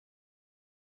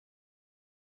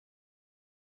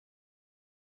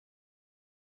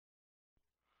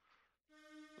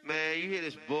Man, you hear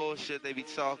this bullshit they be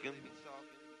talking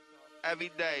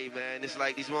every day, man. It's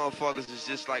like these motherfuckers is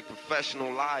just like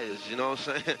professional liars, you know what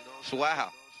I'm saying? It's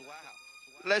wild.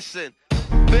 Listen,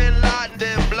 Bin Laden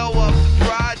didn't blow up the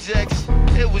projects.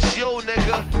 It was you,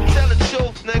 nigga. Tell the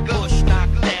truth, nigga. Bush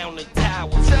knocked down the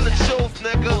towers. Tell the truth,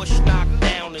 nigga. Bush knocked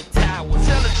down the towers.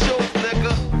 Tell the truth,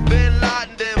 nigga. Bin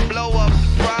Laden didn't blow up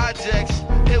the projects.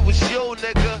 It was you,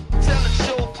 nigga. Tell the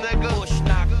truth, nigga. Bush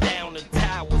knocked down the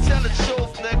towers. Tell the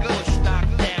truth, nigga. Bush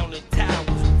knocked down the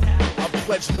towers. I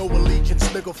pledge no allegiance,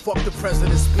 nigga, fuck the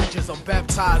president's speeches. I'm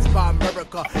baptized by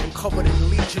America and covered in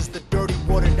leeches. The dirty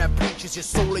water that bleaches your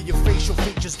soul and your facial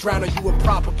features, drowning you in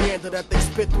propaganda that they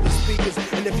spit through the speakers.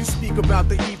 And if you speak about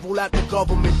the evil that the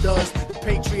government does, the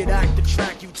Patriot Act to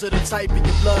track you to the type of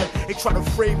your blood. They try to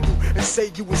frame you and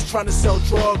say you was trying to sell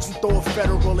drugs and throw a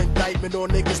federal indictment on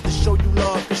niggas to show you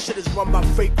love. This shit is run by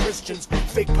fake Christians,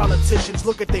 fake politicians.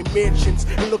 Look at their mansions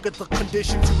and look at the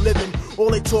conditions you live in. All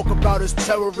they talk about is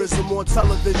terrorism on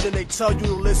television. They tell you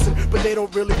to listen, but they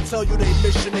don't really tell you their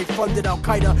mission. They funded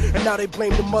Al-Qaeda and now they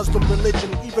blame the Muslim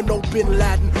religion. Even though Bin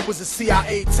Laden was a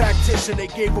CIA tactician, they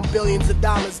gave him billions of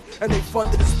dollars and they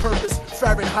funded his purpose.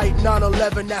 Fahrenheit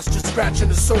 9/11, that's just scratching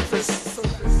the surface.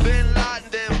 Bin Laden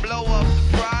didn't blow up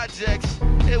the projects.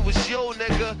 It was you,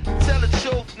 nigga. Tell the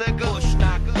truth, nigga. Bush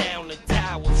knocked down the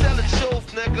towers. Tell the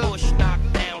truth, nigga. Bush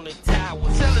knocked down the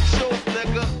towers. Tell the truth,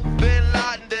 nigga. Bin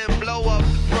Laden didn't blow up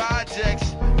the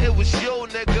projects. It was you,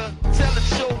 nigga. Tell the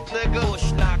truth, nigga.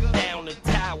 Bush knocked down the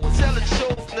towers. Tell the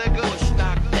truth, nigga. Bush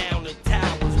knocked down the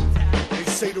towers. They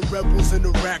say the rebels in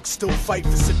Iraq still fight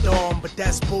for Saddam, but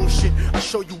that's bullshit. I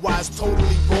show you why it's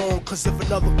totally wrong. Cause if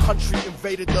another country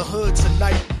invaded the hood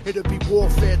tonight, it'd be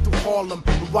warfare through Harlem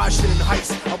and Washington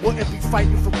Heights. I wouldn't be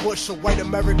fighting for Bush or white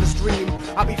America's dream.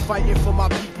 I'd be fighting for my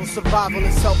people's survival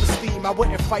and self-esteem. I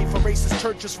wouldn't fight for racist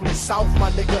churches from the South, my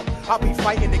nigga. I'd be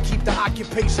fighting to keep the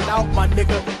occupation out, my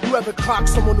nigga. You ever clock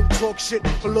someone who talk shit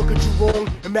or look at you wrong?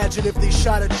 Imagine if they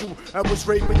shot at you and was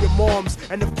raping your moms.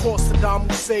 And of course Saddam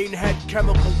Hussein had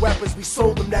chemical weapons. We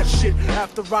sold them that shit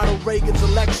after Ronald Reagan's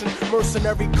election.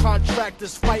 Mercenary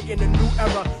contractors fighting a new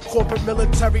era. Corporate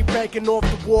military banking off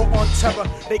the war on terror.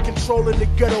 They controlling the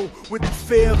ghetto with the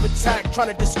fear of attack, trying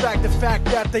to distract the fact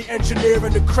that they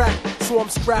engineering the crack. So I'm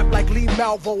strapped like Lee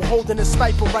Malvo, holding a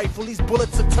sniper rifle. These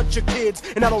bullets will touch your kids,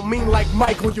 and I don't mean like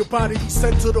Michael. Your body be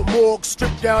sent to the morgue,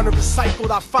 stripped down and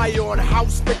recycled. I fire on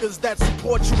house niggas that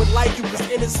support you and like you. Cause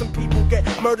innocent people get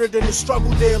murdered in the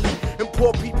struggle daily, and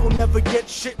poor people never get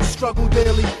shit and struggle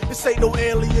daily. This ain't no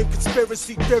alien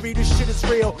conspiracy theory, this shit is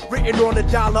real. Written on a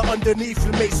dollar underneath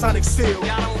the Masonic seal.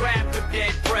 I don't rap for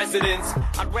dead presidents.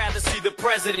 I'd rather see the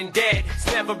president dead. It's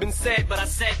never been said, but I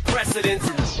set precedents.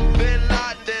 Bin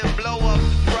Laden didn't blow up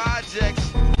the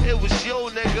projects. It was you,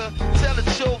 nigga. Tell the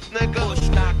truth, nigga. Bush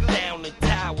knocked down the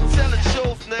towers. Tell the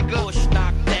truth, nigga. Bush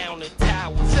knocked down the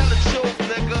towers. Tell the truth,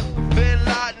 nigga. Bin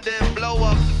Laden didn't blow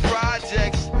up the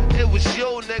projects. It was you,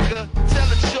 nigga. Tell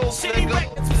the truth, City nigga.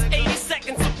 Records was 80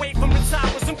 seconds away from the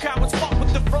towers. Some cowards fought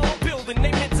with the wrong building.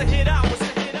 They meant to hit ours.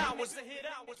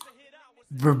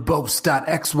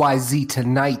 Verbose.xyz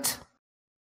tonight.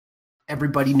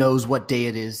 Everybody knows what day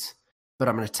it is, but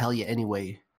I'm going to tell you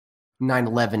anyway.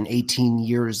 9/11, 18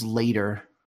 years later.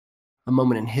 A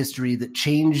moment in history that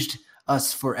changed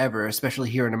us forever,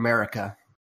 especially here in America.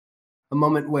 A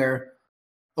moment where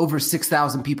over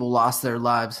 6,000 people lost their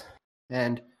lives,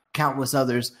 and countless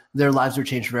others, their lives were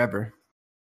changed forever.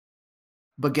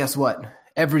 But guess what?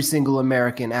 Every single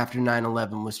American after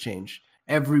 9/11 was changed.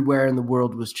 Everywhere in the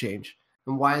world was changed.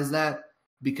 And why is that?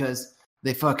 Because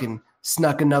they fucking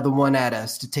snuck another one at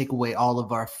us to take away all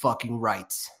of our fucking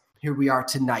rights. Here we are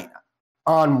tonight,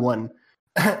 on one,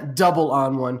 double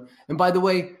on one. And by the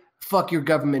way, fuck your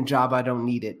government job, I don't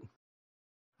need it.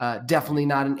 Definitely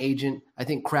not an agent. I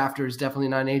think Crafter is definitely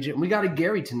not an agent. We got a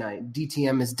Gary tonight.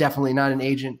 DTM is definitely not an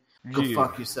agent. Go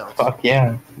fuck yourself. Fuck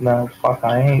yeah. No, fuck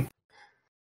I ain't.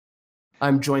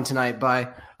 I'm joined tonight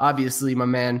by, obviously, my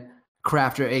man,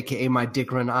 Crafter, a.k.a. my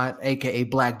dick run, a.k.a.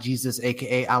 Black Jesus,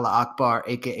 a.k.a. Allah Akbar,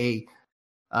 a.k.a.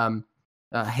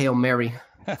 Hail Mary,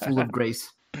 full of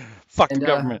grace. Fuck the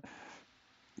government.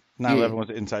 9/11 was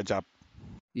an inside job.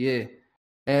 Yeah.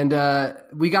 And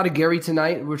we got a Gary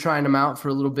tonight. We're trying him out for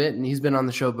a little bit, and he's been on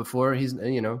the show before. He's,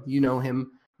 you know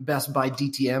him best by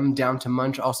DTM, Down to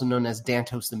Munch, also known as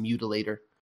Dantos the Mutilator.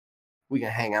 We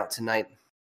gonna hang out tonight.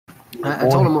 I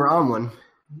told him we're on one.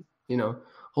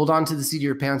 Hold on to the seat of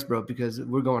your pants, bro, because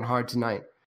we're going hard tonight.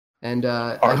 And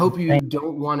I hope you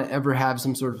don't want to ever have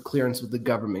some sort of clearance with the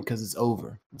government, because it's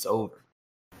over. It's over.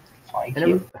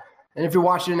 And if you're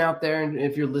watching out there, and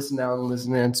if you're listening,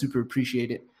 I'd super appreciate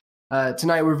it.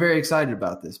 Tonight, we're very excited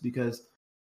about this because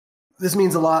this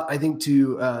means a lot, I think,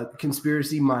 to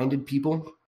conspiracy-minded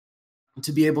people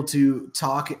to be able to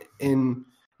talk in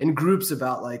groups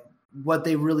about like what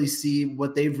they really see,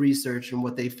 what they've researched, and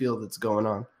what they feel that's going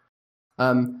on.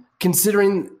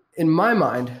 Considering, in my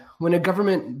mind, when a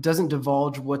government doesn't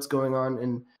divulge what's going on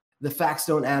and the facts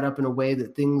don't add up in a way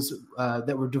that things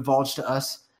that were divulged to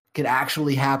us could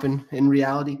actually happen in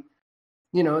reality,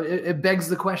 it begs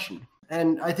the question.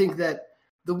 And I think that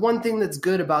the one thing that's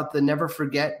good about the never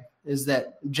forget is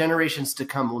that generations to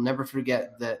come will never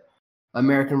forget that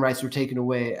American rights were taken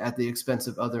away at the expense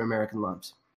of other American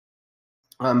lives.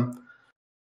 I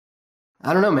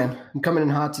don't know, man. I'm coming in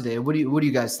hot today. What do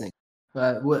you guys think?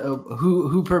 What's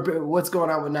going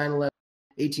on with 9/11?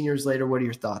 18 years later, what are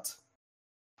your thoughts?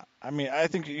 I mean, I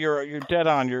think you're dead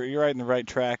on. You're right in the right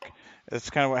track.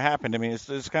 That's kind of what happened. I mean, it's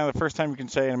kind of the first time you can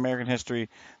say in American history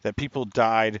that people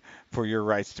died for your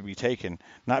rights to be taken.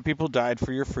 Not people died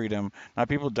for your freedom. Not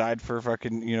people died for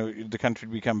fucking, the country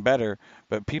to become better.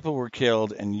 But people were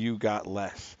killed and you got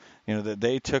less. That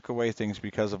they took away things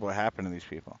because of what happened to these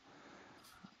people.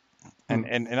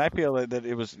 And I feel that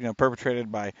it was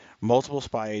perpetrated by multiple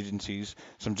spy agencies,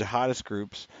 some jihadist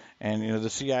groups, and the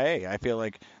CIA. I feel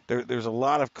like there's a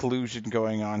lot of collusion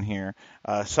going on here.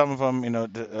 Some of them,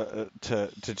 to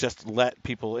just let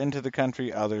people into the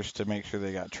country, others to make sure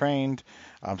they got trained,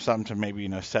 some to maybe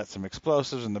set some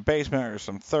explosives in the basement or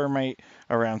some thermite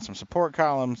around some support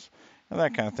columns,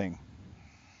 that kind of thing.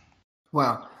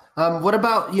 Wow. What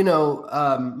about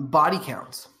body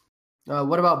counts?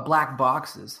 What about black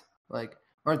boxes? Like,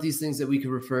 aren't these things that we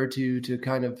could refer to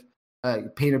kind of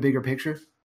paint a bigger picture?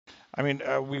 I mean,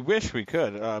 we wish we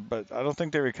could, but I don't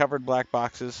think they recovered black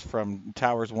boxes from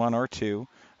Towers 1 or 2,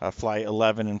 Flight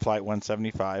 11 and Flight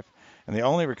 175, and they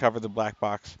only recovered the black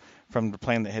box from the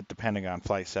plane that hit the Pentagon,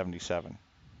 Flight 77.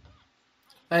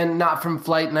 And not from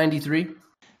Flight 93?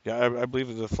 Yeah, I believe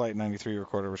that the Flight 93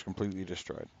 recorder was completely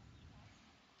destroyed.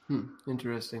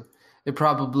 Interesting. It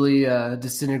probably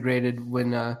disintegrated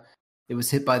when it was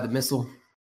hit by the missile.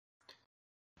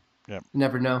 Yep.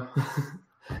 Never know.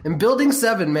 And Building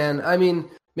 7, man, I mean,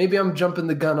 maybe I'm jumping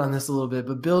the gun on this a little bit,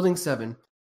 but Building 7,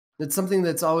 it's something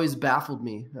that's always baffled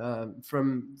me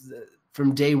from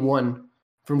day one,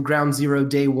 from ground zero,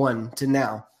 day one to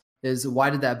now, is why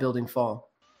did that building fall?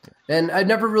 And I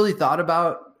never really thought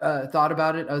about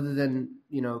it other than,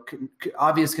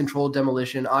 obvious controlled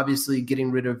demolition, obviously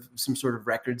getting rid of some sort of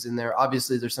records in there.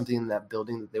 Obviously there's something in that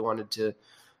building that they wanted to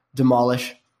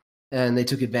demolish, and they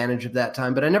took advantage of that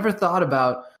time. But I never thought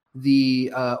about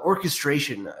the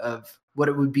orchestration of what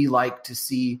it would be like to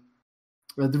see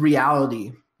the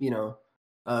reality,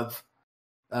 of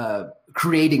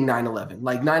creating 9/11,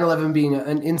 like 9/11 being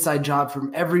an inside job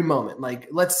from every moment. Like,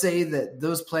 let's say that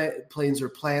those planes were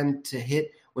planned to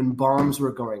hit when bombs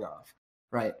were going off,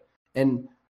 right? And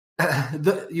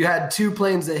you had two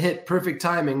planes that hit perfect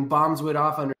timing, bombs went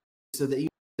off under, so that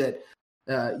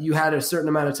you had a certain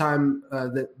amount of time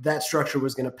that structure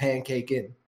was going to pancake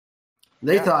in.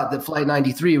 They thought that Flight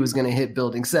 93 was going to hit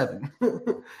Building 7,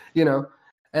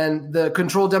 and the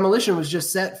controlled demolition was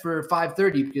just set for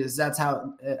 5:30 because that's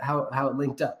how it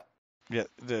linked up. Yeah,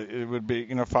 it would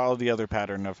be, follow the other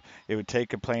pattern of it would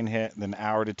take a plane hit, and then an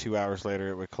hour to 2 hours later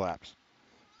it would collapse.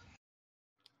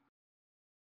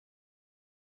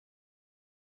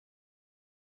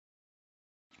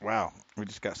 Wow, we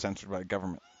just got censored by the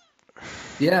government.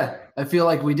 Yeah, I feel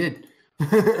like we did.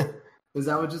 Was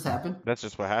that what just happened? That's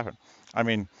just what happened. I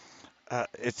mean,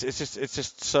 it's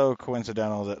just so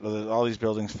coincidental that all these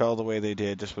buildings fell the way they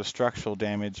did, just with structural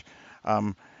damage. I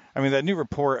mean, that new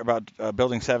report about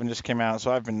Building 7 just came out,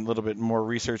 so I've been a little bit more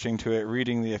researching to it,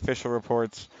 reading the official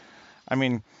reports. I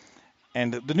mean,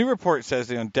 and the new report says,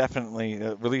 definitely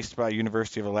released by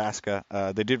University of Alaska.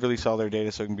 They did release all their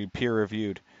data so it can be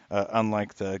peer-reviewed,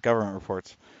 unlike the government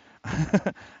reports.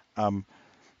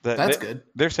 That's good.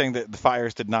 They're saying that the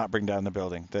fires did not bring down the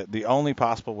building. That the only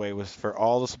possible way was for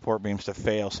all the support beams to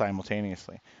fail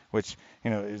simultaneously, which,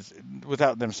 is,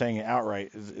 without them saying it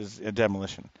outright, is a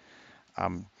demolition.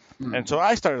 And so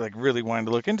I started really wanting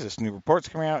to look into this. New reports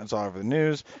coming out. It's all over the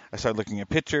news. I started looking at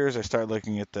pictures. I started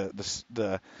looking at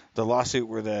the lawsuit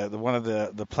where the one of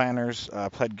the planners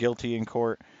pled guilty in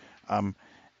court. And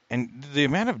the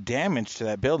amount of damage to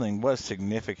that building was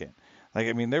significant.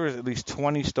 There was at least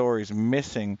 20 stories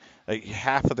missing,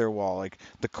 half of their wall.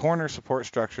 The corner support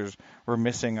structures were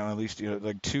missing on at least,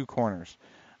 two corners.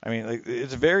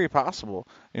 It's very possible,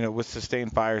 with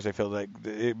sustained fires, I feel like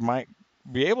it might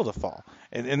be able to fall.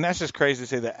 And that's just crazy to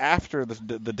say that after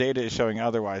the data is showing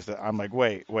otherwise, that I'm like,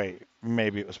 wait,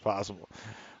 maybe it was possible.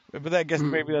 But I guess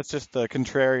maybe that's just the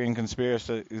contrarian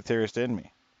conspiracy theorist in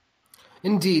me.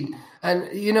 Indeed.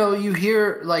 And, you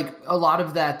hear, like, a lot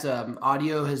of that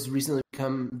audio has recently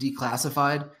become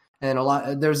declassified.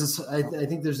 And there's this, I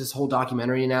think there's this whole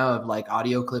documentary now of, like,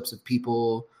 audio clips of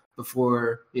people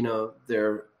before,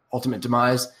 their ultimate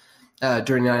demise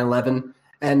during 9/11.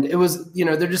 And it was,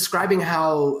 they're describing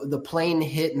how the plane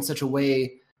hit in such a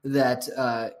way that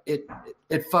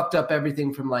it fucked up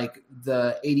everything from, like,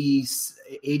 the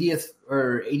 80th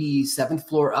or 87th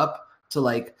floor up to,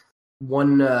 like,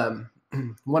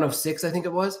 106, I think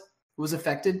it was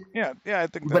affected. Yeah, I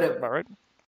think that's about right.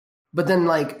 But then,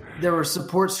 like, there were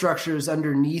support structures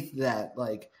underneath that,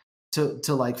 like,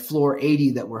 to like floor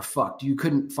 80 that were fucked. You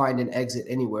couldn't find an exit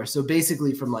anywhere. So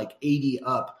basically, from like 80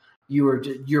 up,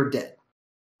 you're dead.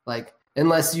 Like,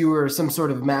 unless you were some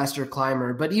sort of master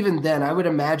climber. But even then, I would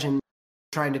imagine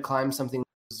trying to climb something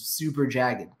super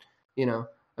jagged.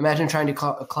 Imagine trying to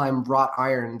climb wrought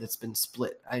iron that's been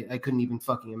split. I couldn't even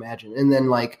fucking imagine. And then,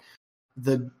 like,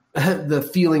 the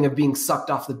feeling of being sucked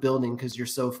off the building because you're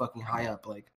so fucking high up,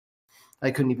 like,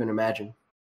 I couldn't even imagine.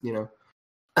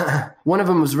 One of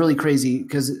them was really crazy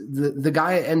because the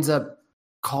guy ends up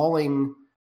calling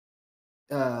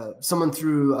someone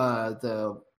through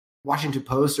the Washington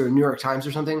Post or New York Times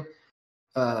or something,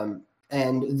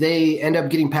 and they end up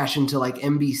getting passed into, like,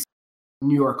 NBC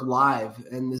New York Live,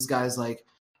 and this guy's like,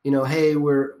 hey,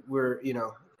 we're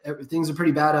things are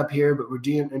pretty bad up here, but we're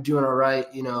doing all right.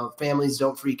 Families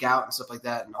don't freak out and stuff like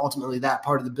that. And ultimately, that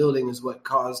part of the building is what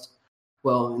caused,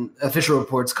 well, in official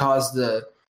reports, caused the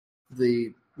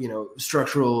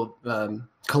structural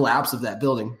collapse of that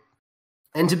building.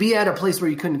 And to be at a place where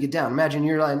you couldn't get down, imagine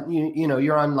you're on,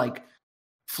 you're on, like,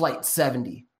 flight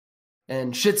 70,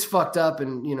 and shit's fucked up,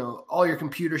 and all your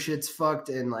computer shit's fucked,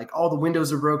 and, like, all the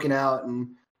windows are broken out,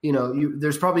 and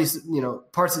there's probably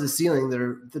parts of the ceiling that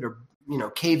are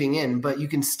caving in, but you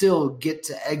can still get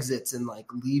to exits and, like,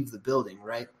 leave the building,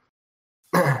 right?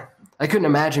 I couldn't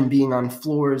imagine being on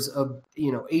floors of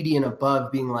 80 and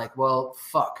above, being like, well,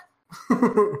 fuck.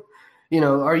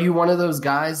 Are you one of those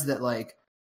guys that, like,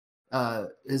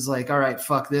 is like, all right,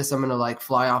 fuck this, I'm gonna, like,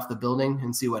 fly off the building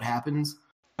and see what happens?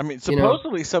 I mean,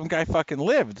 supposedly some guy fucking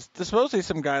lived. Supposedly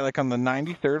some guy, like, on the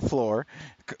 93rd floor,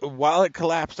 while it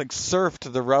collapsed, like,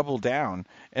 surfed the rubble down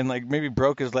and, like, maybe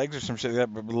broke his legs or some shit like that,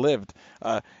 but lived.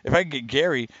 If I could get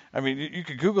Gary, I mean, you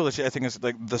could Google this. I think it's,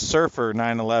 like, the Surfer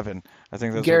 9/11. I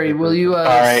think that's Gary. Will you? All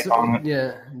right.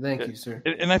 Yeah. Thank you, sir.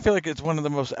 And I feel like it's one of the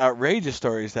most outrageous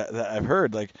stories that I've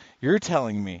heard. Like, you're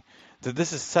telling me that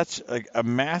this is such, like, a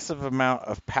massive amount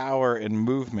of power and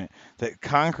movement that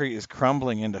concrete is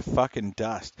crumbling into fucking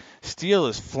dust. Steel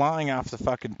is flying off the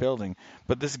fucking building.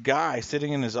 But this guy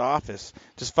sitting in his office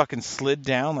just fucking slid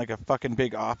down like a fucking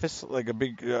big office, like a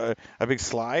big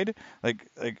slide. Like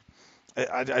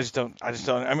I just don't. I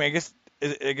mean,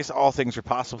 I guess all things are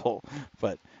possible,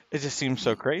 but it just seems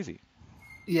so crazy.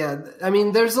 Yeah, I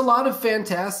mean, there's a lot of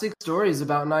fantastic stories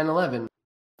about 9/11.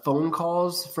 Phone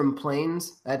calls from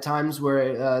planes at times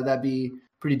where that'd be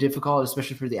pretty difficult,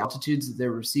 especially for the altitudes that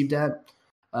they're received at.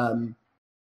 The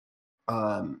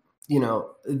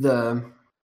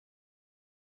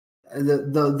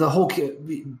whole the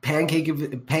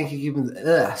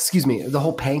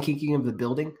whole pancaking of the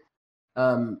building.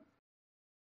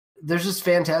 There's just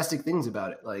fantastic things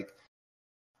about it. Like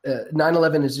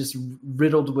 9/11 is just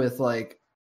riddled with, like,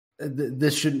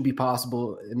 this shouldn't be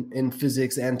possible in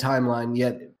physics and timeline,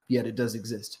 yet it does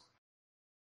exist.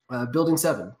 Building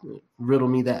 7, riddle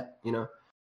me that,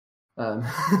 I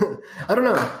don't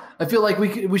know. I feel like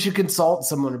we should consult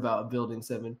someone about Building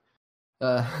 7.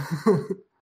 I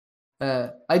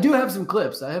do have some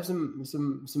clips. I have some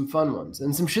fun ones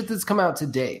and some shit that's come out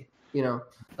today.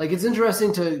 Like, it's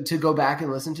interesting to go back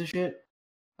and listen to shit.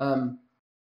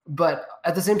 But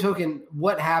at the same token,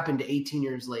 what happened 18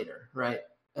 years later, right?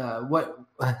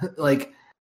 Like,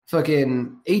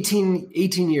 fucking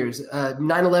 18 years.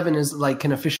 9/11 is, like,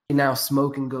 can officially now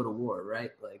smoke and go to war,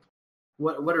 right? Like,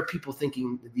 what are people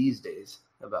thinking these days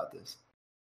about this?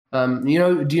 Do you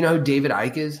know who David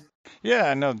Icke is? Yeah,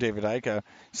 I know David Icke.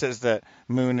 Says that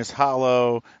moon is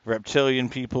hollow, reptilian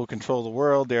people control the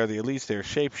world, they are the elites, they are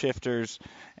shapeshifters,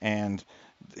 and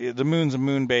the moon's a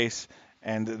moon base,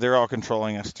 and they're all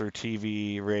controlling us through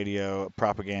TV, radio,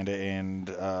 propaganda, and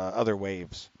other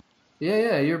waves.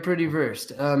 Yeah, you're pretty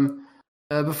versed.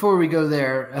 Before we go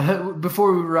there,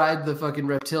 before we ride the fucking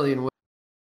reptilian wave,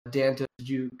 Danto, did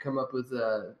you come up with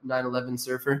a 9/11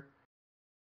 surfer?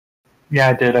 Yeah,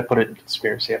 I did. I put it in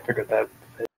conspiracy. I figured that.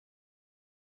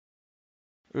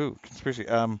 Ooh, conspiracy.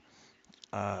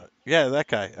 Yeah, that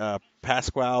guy,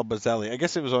 Pasquale Bazzelli. I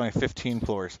guess it was only 15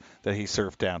 floors that he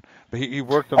surfed down, but he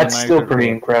worked on That's the 93rd still pretty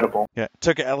floor. incredible. Yeah,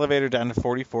 took an elevator down to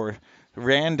 44th,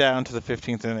 ran down to the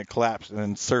 15th, and then it collapsed, and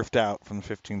then surfed out from the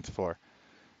 15th floor.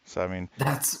 So I mean,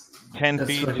 That's 10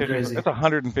 feet, 50, crazy. that's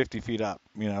 150 feet up.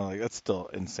 Like that's still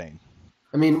insane.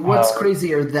 I mean, what's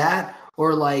crazier, that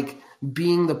or like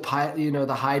being the pilot,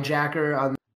 the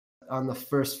hijacker on the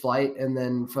first flight, and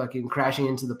then fucking crashing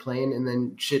into the plane, and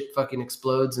then shit fucking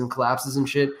explodes and collapses and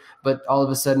shit, but all of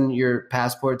a sudden your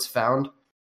passport's found.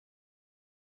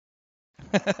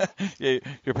 Yeah,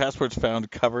 your passport's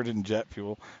found covered in jet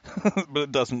fuel, but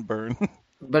it doesn't burn.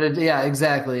 But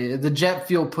exactly. The jet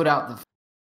fuel put out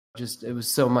it was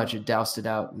so much it doused it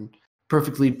out and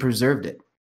perfectly preserved it.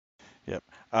 Yep.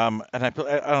 And I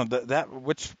don't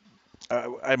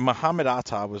know Muhammad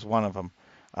Atta was one of them.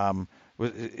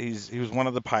 He was one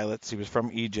of the pilots. He was from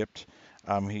Egypt.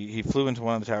 He flew into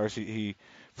one of the towers. He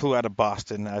flew out of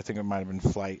Boston. I think it might have been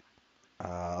Flight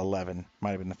 11.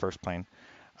 Might have been the first plane.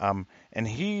 And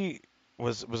he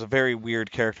was a very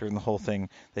weird character in the whole thing.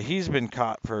 That he's been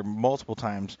caught for multiple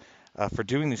times for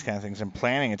doing these kind of things and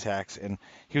planning attacks. And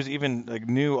he was even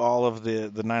knew all of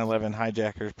the 9/11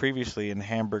 hijackers previously in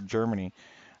Hamburg, Germany.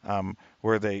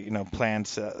 Where they, planned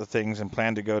things and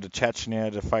planned to go to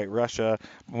Chechnya to fight Russia,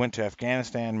 went to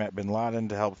Afghanistan, met bin Laden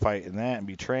to help fight in that and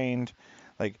be trained.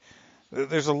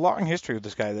 There's a long history with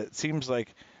this guy that seems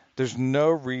like there's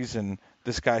no reason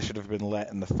this guy should have been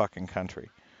let in the fucking country.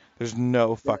 There's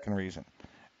no fucking reason.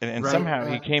 And right, somehow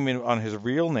he came in on his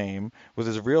real name with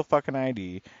his real fucking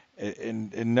ID,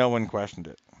 and no one questioned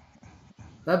it.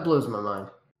 That blows my mind.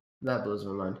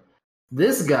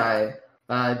 This guy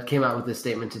came out with this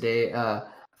statement today.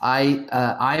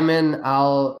 Ayman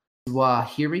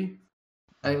al-Zawahiri.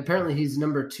 Apparently he's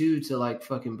number 2 to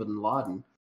fucking bin Laden,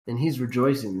 and he's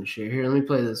rejoicing this shit. Here, let me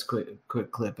play this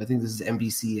quick clip. I think this is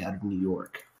NBC out of New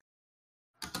York.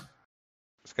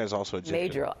 This guy's also Egyptian.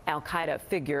 Major al-Qaeda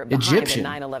figure behind the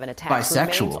 9/11 attacks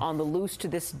remains on the loose to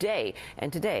this day.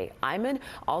 And today, Ayman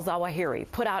al-Zawahiri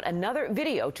put out another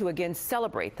video to again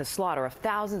celebrate the slaughter of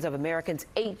thousands of Americans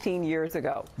 18 years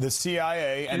ago. The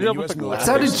CIA and the U.S.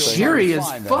 military sounded cheery as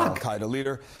fuck. Al-Qaeda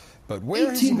leader, but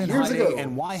where has he been hiding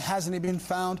and why hasn't he been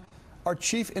found? Our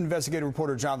chief investigative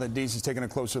reporter Jonathan Dees is taking a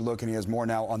closer look, and he has more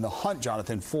now on the hunt,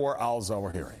 Jonathan, for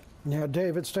al-Zawahiri. Yeah,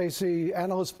 David, Stacey,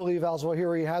 analysts believe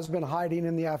al-Zawahiri has been hiding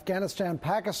in the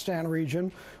Afghanistan-Pakistan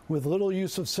region with little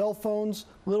use of cell phones,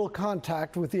 little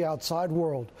contact with the outside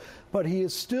world. But he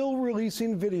is still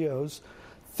releasing videos,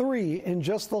 3 in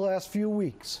just the last few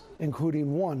weeks,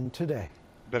 including 1 today.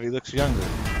 But he looks younger.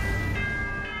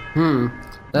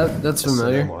 That's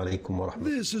familiar.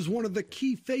 This is one of the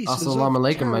key faces Assalamu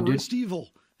alaikum, my dude. terrorist evil.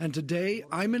 And today,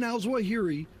 Ayman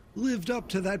al-Zawahiri lived up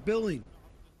to that billing,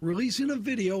 releasing a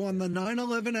video on the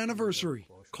 9/11 anniversary,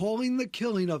 calling the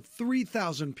killing of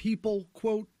 3,000 people,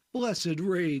 quote, blessed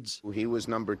raids. He was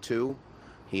number 2.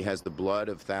 He has the blood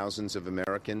of thousands of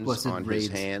Americans blessed on raids.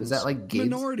 his hands. Is that like Gabe's?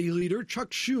 Minority Leader Chuck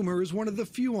Schumer is one of the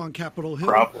few on Capitol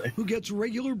Hill who gets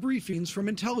regular briefings from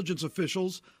intelligence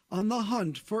officials on the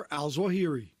hunt for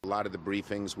al-Zawahiri. A lot of the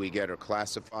briefings we get are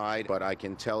classified, but I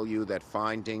can tell you that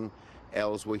finding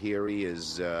al-Zawahiri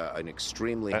is an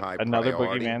extremely high another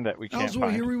priority. Boogeyman that we can't find.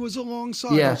 Al-Zawahiri was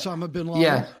alongside Yeah. Osama bin Laden.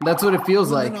 Yeah, that's what it feels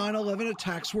when like. the 9/11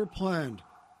 attacks were planned.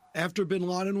 After bin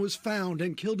Laden was found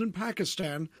and killed in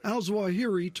Pakistan,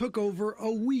 al-Zawahiri took over a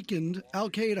weakened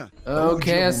al-Qaeda.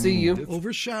 Okay, I see you.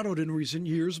 Overshadowed in recent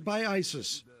years by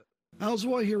ISIS.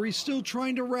 Al-Zawahiri still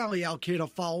trying to rally al-Qaeda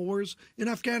followers in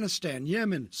Afghanistan,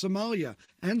 Yemen, Somalia,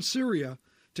 and Syria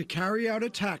to carry out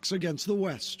attacks against the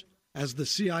West, as the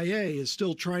CIA is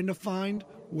still trying to find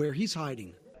where he's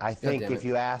hiding. I think if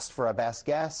you asked for a best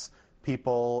guess,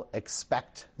 people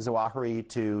expect Zawahiri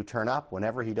to turn up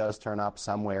whenever he does turn up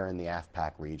somewhere in the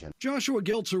AfPak region. Joshua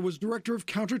Geltzer was director of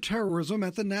counterterrorism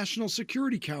at the National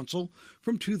Security Council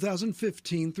from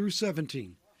 2015 through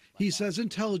 17. He says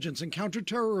intelligence and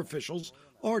counterterror officials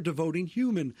are devoting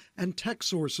human and tech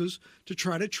sources to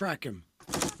try to track him.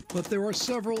 But there are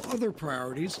several other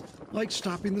priorities, like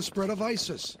stopping the spread of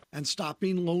ISIS and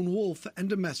stopping lone wolf and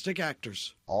domestic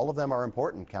actors. All of them are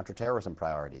important counterterrorism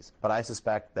priorities, but I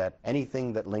suspect that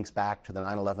anything that links back to the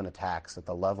 9/11 attacks at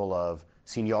the level of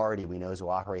seniority we know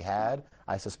Zawahiri had,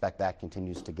 I suspect that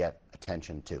continues to get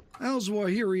attention too.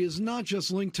 Al-Zawahiri is not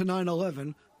just linked to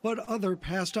 9/11, but other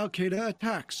past al-Qaeda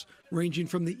attacks, ranging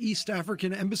from the East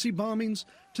African embassy bombings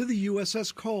to the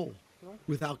USS Cole,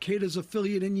 with al-Qaeda's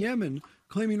affiliate in Yemen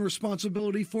claiming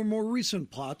responsibility for more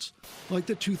recent plots, like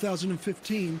the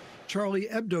 2015 Charlie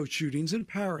Hebdo shootings in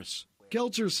Paris.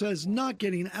 Geltzer says not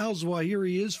getting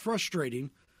al-Zawahiri is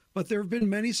frustrating, but there have been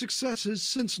many successes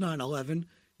since 9/11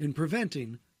 in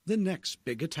preventing the next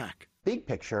big attack. Big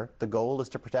picture, the goal is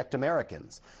to protect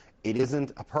Americans. It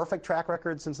isn't a perfect track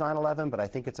record since 9/11, but I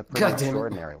think it's a pretty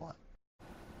extraordinary one.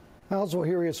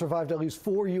 Al-Zawahiri has survived at least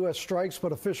 4 U.S. strikes,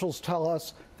 but officials tell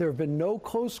us there have been no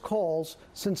close calls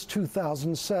since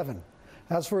 2007.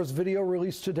 As for his video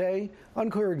released today,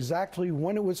 unclear exactly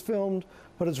when it was filmed,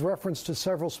 but its reference to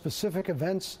several specific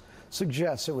events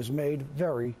suggests it was made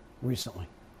very recently.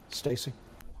 Stacey?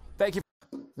 Thank you.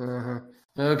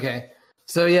 Okay.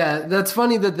 So, yeah, that's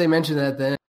funny that they mentioned that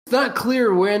then. It's not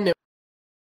clear when.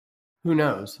 Who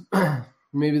knows?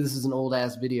 Maybe this is an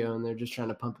old-ass video and they're just trying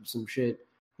to pump up some shit.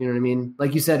 You know what I mean?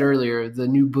 Like you said earlier, the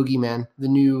new boogeyman, the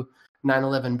new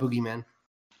 9/11 boogeyman.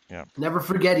 Yeah. Never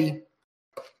forgetty.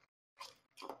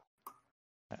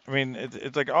 I mean,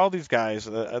 it's like all these guys,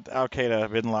 Al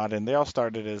Qaeda, Bin Laden, they all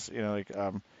started as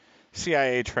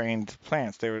CIA trained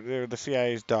plants. They were the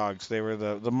CIA's dogs. They were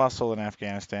the muscle in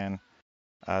Afghanistan.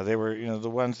 They were the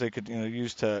ones they could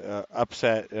use to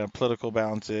upset political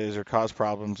balances or cause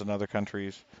problems in other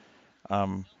countries.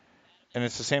 And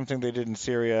it's the same thing they did in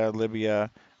Syria, Libya.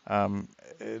 And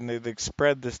they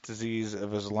spread this disease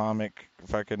of Islamic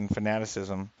fucking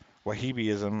fanaticism,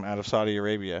 Wahhabism, out of Saudi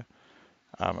Arabia.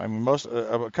 I mean,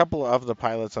 a couple of the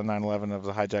pilots on 9/11 of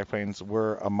the hijacked planes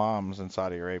were imams in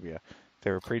Saudi Arabia.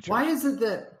 They were preachers. Why is it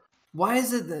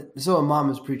that so imam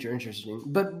is preacher, interesting.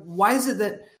 But why is it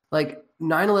that like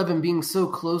 9/11 being so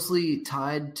closely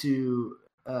tied to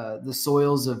the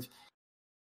soils of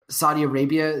Saudi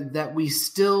Arabia that we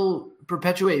still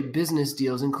perpetuate business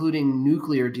deals, including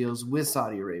nuclear deals with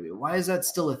Saudi Arabia? Why is that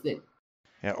still a thing?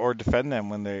 Yeah, or defend them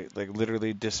when they like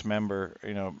literally dismember,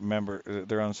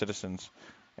 their own citizens,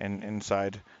 and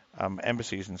inside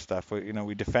embassies and stuff.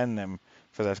 We defend them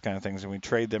for those kind of things, and we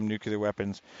trade them nuclear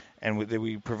weapons, and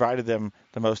we provided them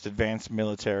the most advanced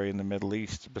military in the Middle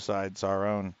East besides our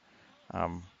own.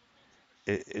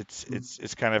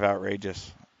 It's kind of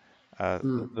outrageous,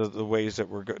 the ways that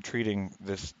we're treating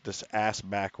this ass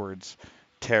backwards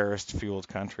terrorist fueled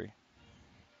country.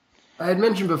 I had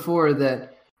mentioned before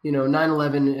that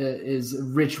 9/11 is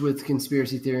rich with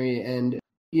conspiracy theory, and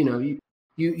you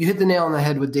hit the nail on the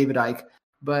head with David Icke.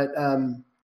 But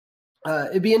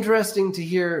it'd be interesting to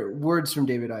hear words from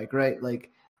David Icke, right?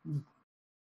 Like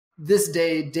this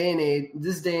day and age,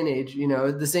 this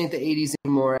ain't the 80s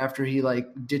anymore. After he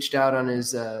ditched out on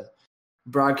his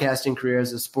broadcasting career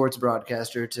as a sports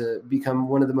broadcaster to become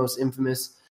one of the most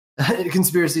infamous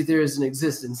conspiracy theorists in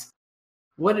existence.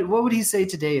 What would he say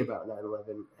today about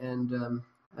 9/11? And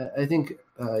I think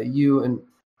you and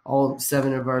all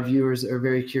 7 of our viewers are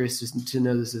very curious to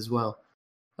know this as well.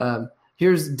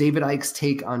 Here's David Icke's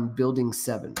take on Building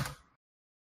 7.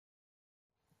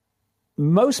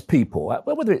 Most people,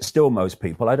 whether it's still most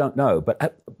people, I don't know,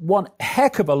 but one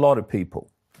heck of a lot of people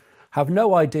have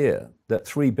no idea that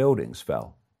 3 buildings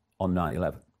fell on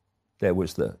 9/11. There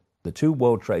was the 2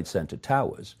 World Trade Center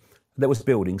towers. There was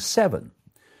Building 7.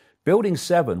 Building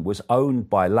 7 was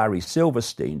owned by Larry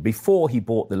Silverstein before he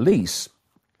bought the lease,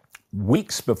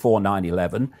 weeks before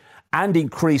 9/11, and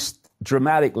increased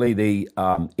dramatically the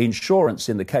insurance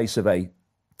in the case of a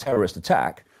terrorist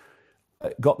attack.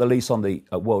 Got the lease on the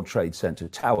World Trade Center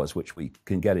towers, which we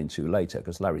can get into later,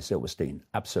 because Larry Silverstein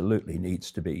absolutely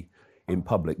needs to be in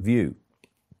public view.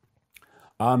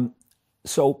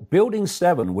 So Building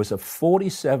 7 was a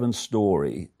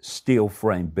 47-story steel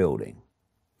frame building.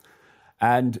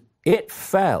 And it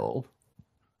fell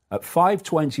at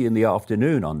 5:20 in the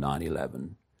afternoon on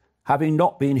 9/11, having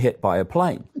not been hit by a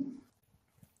plane.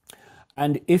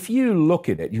 And if you look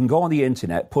at it, you can go on the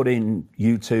internet, put in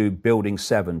YouTube Building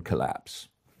 7 collapse.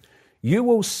 You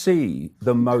will see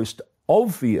the most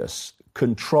obvious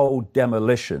controlled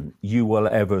demolition you will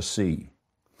ever see.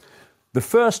 The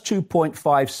first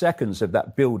 2.5 seconds of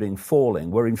that building falling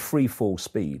were in free fall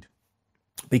speed,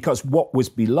 because what was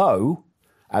below,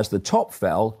 as the top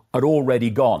fell, had already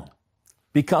gone,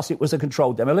 because it was a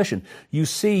controlled demolition. You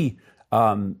see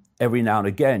every now and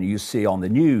again, you see on the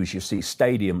news, you see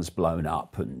stadiums blown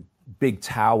up and big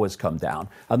towers come down,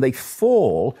 and they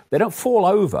fall. They don't fall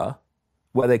over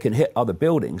where they can hit other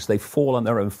buildings. They fall on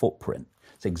their own footprint.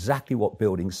 It's exactly what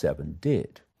Building 7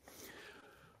 did.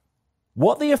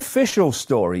 What the official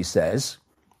story says,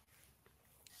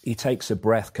 he takes a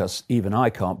breath because even I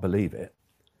can't believe it.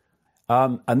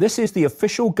 And this is the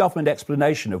official government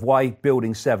explanation of why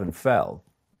Building 7 fell,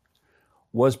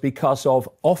 was because of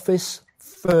office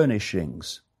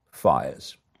furnishings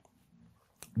fires,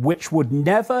 which would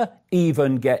never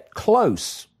even get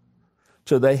close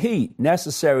to the heat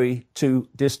necessary to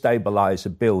destabilize a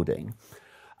building.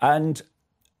 And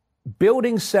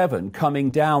Building 7 coming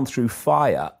down through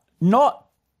fire, not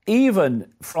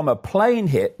even from a plane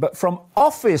hit, but from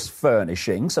office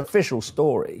furnishings, official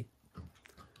story,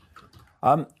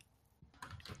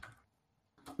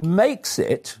 makes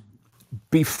it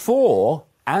before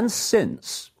and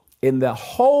since, in the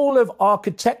whole of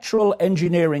architectural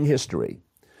engineering history,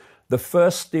 the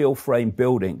first steel frame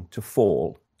building to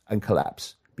fall and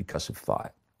collapse because of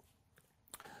fire.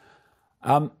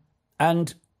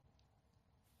 And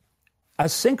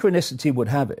as synchronicity would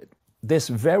have it, this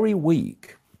very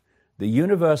week, the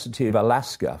University of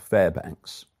Alaska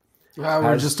Fairbanks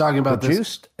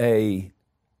produced a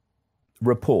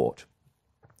report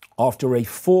after a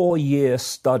 4-year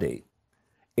study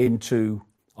into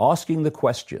asking the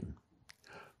question,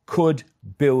 could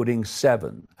Building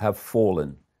 7 have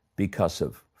fallen because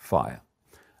of fire?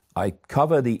 I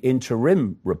cover the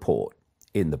interim report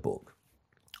in the book.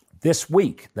 This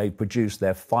week, they've produced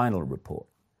their final report.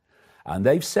 And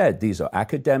they've said, these are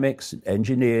academics and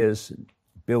engineers and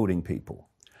building people.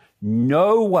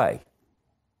 No way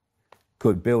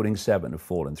could Building 7 have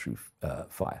fallen through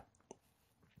fire.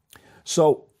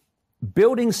 So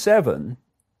Building 7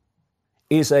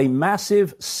 is a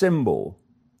massive symbol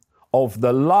of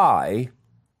the lie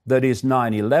that is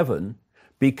 9/11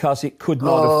 because it could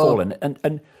not have fallen.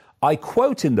 And I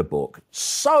quote in the book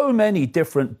so many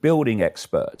different building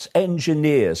experts,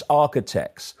 engineers,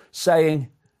 architects, saying,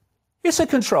 it's a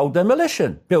controlled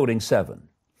demolition, Building 7.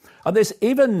 And there's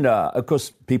even, of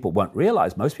course, most people won't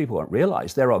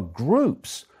realize, there are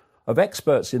groups of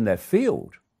experts in their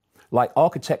field, like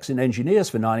architects and engineers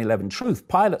for 9/11 Truth,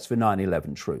 pilots for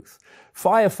 9/11 Truth,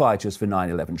 firefighters for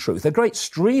 9/11 Truth, a great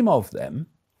stream of them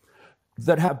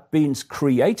that have been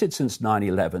created since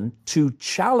 9/11 to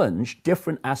challenge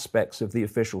different aspects of the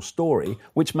official story,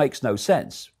 which makes no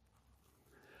sense.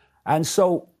 And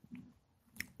so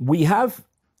we have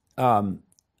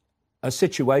a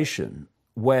situation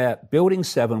where Building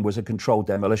 7 was a controlled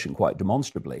demolition quite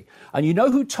demonstrably. And you know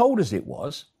who told us it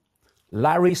was?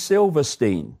 Larry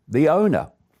Silverstein, the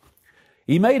owner.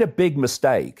 He made a big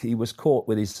mistake. He was caught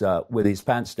with his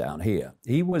pants down here.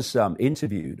 He was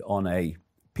interviewed on a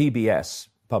PBS,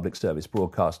 Public Service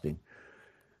Broadcasting,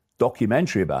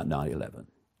 documentary about 9/11,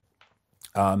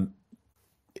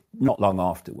 not long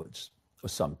afterwards, or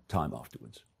some time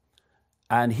afterwards.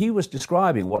 And he was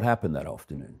describing what happened that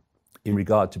afternoon in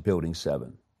regard to Building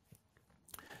 7.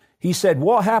 He said,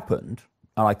 what happened,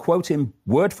 and I quote him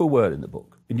word for word in the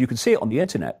book, and you can see it on the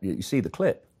internet, you see the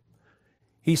clip.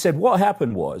 He said, what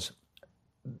happened was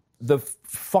the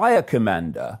fire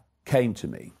commander came to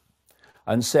me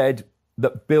and said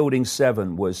that Building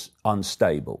 7 was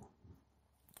unstable.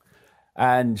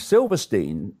 And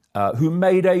Silverstein, who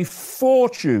made a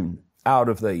fortune out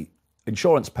of the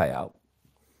insurance payout,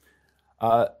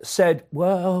 said,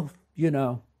 well, you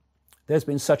know, there's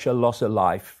been such a loss of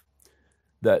life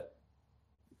that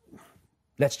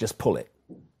let's just pull it.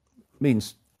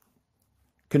 Means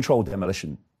controlled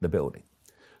demolition, the building.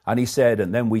 And he said,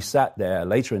 and then we sat there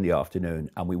later in the afternoon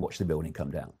and we watched the building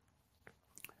come down.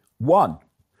 One,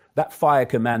 that fire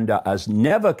commander has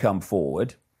never come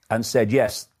forward and said,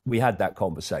 yes, we had that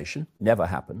conversation. Never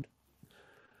happened.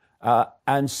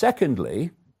 And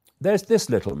secondly, there's this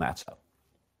little matter.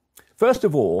 First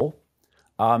of all,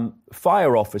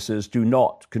 fire officers do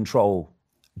not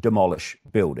demolish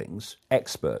buildings.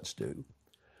 Experts do.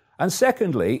 And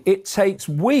secondly, it takes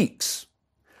weeks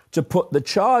to put the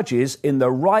charges in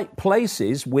the right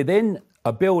places within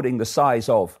a building the size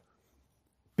of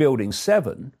Building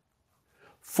 7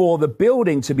 for the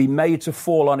building to be made to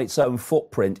fall on its own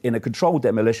footprint in a controlled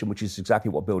demolition, which is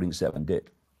exactly what Building 7 did.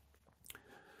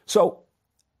 So,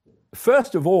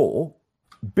 first of all,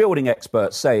 building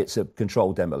experts say it's a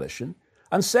controlled demolition.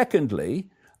 And secondly,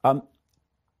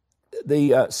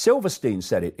 the Silverstein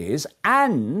said it is,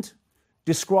 and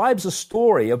describes a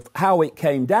story of how it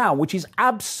came down, which is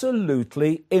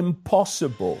absolutely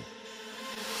impossible.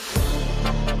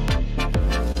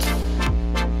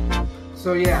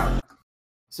 So, yeah.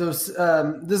 So,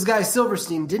 this guy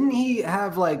Silverstein, didn't he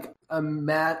have like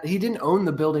he didn't own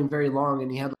the building very long,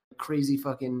 and he had like a crazy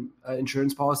fucking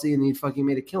insurance policy, and he fucking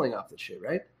made a killing off this shit,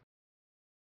 right?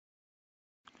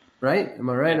 Right? Am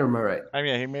I right or am I right? I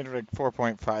mean, he made like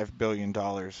 $4.5 billion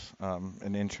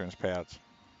in insurance payouts.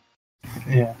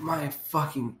 Yeah. My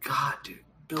fucking God, dude.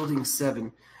 Building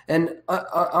 7. And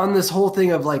on this whole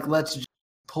thing of like, let's just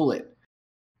pull it,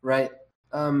 right?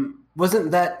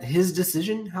 Wasn't that his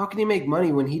decision? How can he make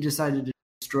money when he decided to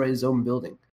destroy his own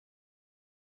building?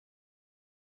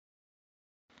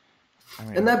 I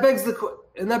mean, and that begs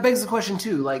the question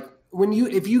too. Like,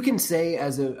 if you can say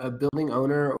as a building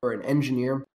owner or an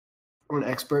engineer or an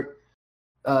expert,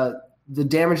 the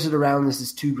damage that around this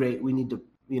is too great. We need to,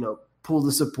 pull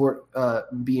the support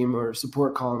beam or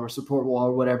support column or support wall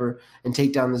or whatever and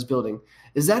take down this building.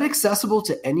 Is that accessible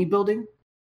to any building?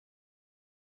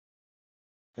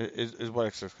 Is what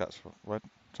accessible? What?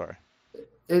 Sorry.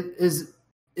 Is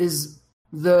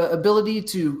the ability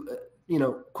to,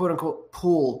 quote unquote,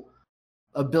 pull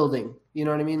a building? You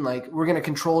know what I mean? Like, we're going to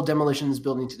control demolition of this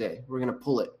building today. We're going to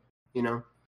pull it,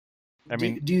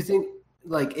 Do you think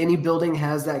like any building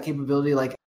has that capability?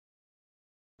 Like,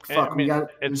 fuck, we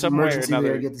got in some way or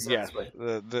another. Yes,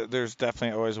 there's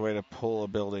definitely always a way to pull a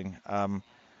building.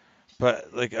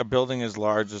 But like a building as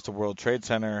large as the World Trade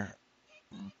Center,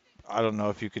 I don't know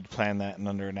if you could plan that in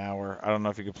under an hour. I don't know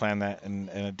if you could plan that in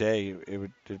a day.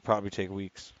 It'd probably take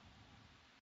weeks.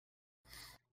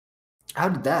 How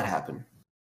did that happen?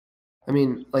 I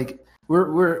mean, like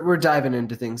we're diving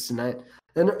into things tonight,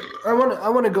 and I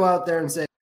want to go out there and say,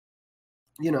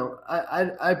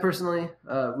 I personally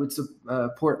would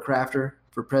support Crafter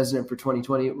for president for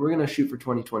 2020. We're going to shoot for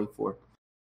 2024.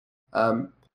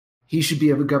 He should be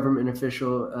a government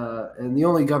official, and the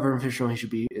only government official he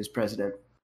should be is president.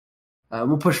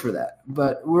 We'll push for that,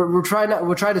 but we'll try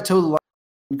to toe the line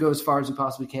and go as far as we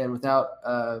possibly can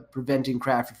without preventing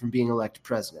Crafter from being elected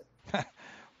president.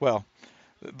 Well,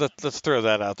 let's throw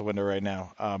that out the window right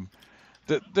now.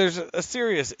 There's a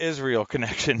serious Israel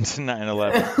connection to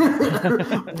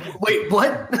 9/11. Wait,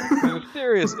 what? There's a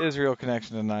serious Israel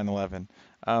connection to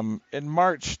 9/11. In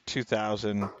March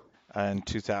 2000 and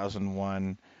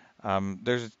 2001,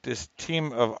 there's this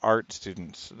team of art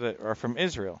students that are from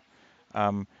Israel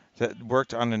that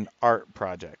worked on an art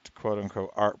project, quote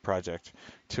unquote art project,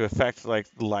 to affect like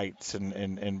lights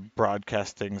and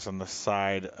broadcast things on the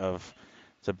side of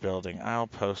the building. I'll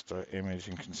post an image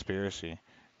in Conspiracy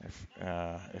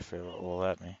if it will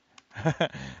let me.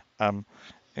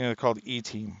 Called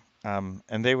E-Team,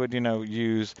 and they would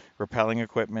use repelling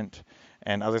equipment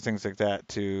and other things like that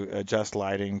to adjust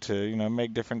lighting to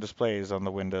make different displays on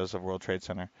the windows of World Trade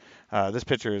Center. This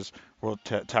picture is World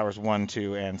Towers 1,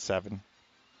 2, and 7.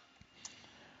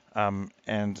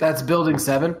 And that's Building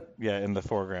 7? Yeah, in the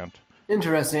foreground.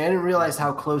 Interesting. I didn't realize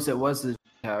how close it was to the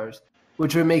towers,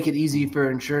 which would make it easy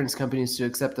for insurance companies to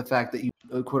accept the fact that you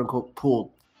quote unquote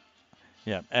pulled.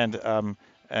 Yeah, and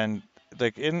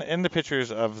like in the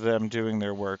pictures of them doing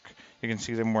their work, you can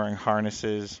see them wearing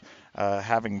harnesses,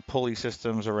 having pulley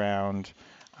systems around,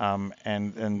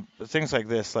 and things like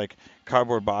this, like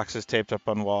cardboard boxes taped up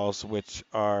on walls, which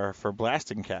are for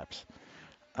blasting caps.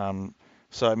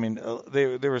 So I mean,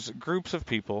 there was groups of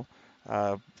people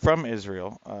from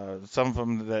Israel, some of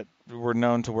them that were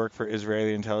known to work for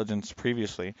Israeli intelligence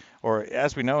previously, or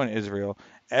as we know in Israel,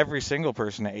 every single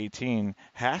person at 18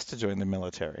 has to join the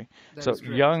military. So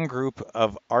young group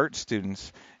of art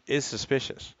students is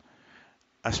suspicious,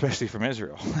 especially from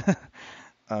Israel,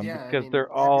 because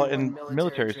they're all in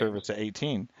military service at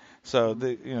 18. So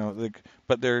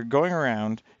but they're going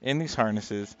around in these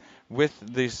harnesses with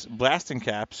these blasting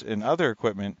caps and other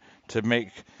equipment to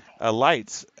make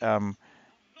lights,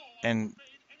 and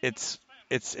it's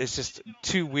just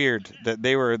too weird that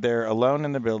they were there alone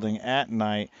in the building at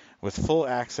night with full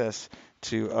access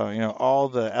to all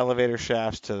the elevator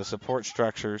shafts to the support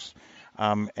structures,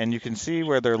 and you can see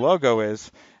where their logo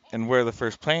is and where the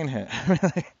first plane hit.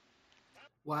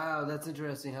 Wow, that's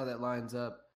interesting how that lines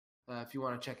up. If you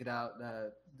want to check it out,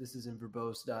 this is in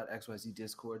verbose.xyz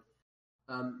Discord.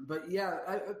 But yeah,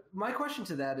 my question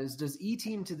to that is, does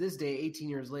E-Team to this day, 18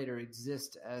 years later,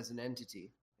 exist as an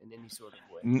entity in any sort of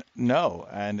way? No,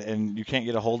 and you can't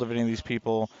get a hold of any of these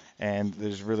people, and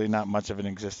there's really not much of an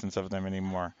existence of them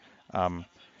anymore.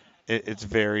 It's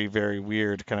very, very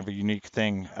weird, kind of a unique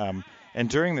thing. And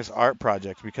during this art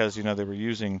project, because they were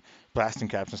using blasting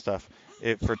caps and stuff,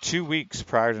 for 2 weeks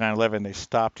prior to 9/11, they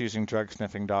stopped using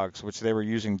drug-sniffing dogs, which they were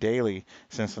using daily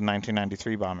since the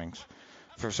 1993 bombings.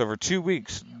 So for 2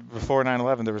 weeks before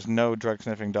 9/11, there was no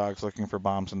drug-sniffing dogs looking for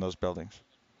bombs in those buildings.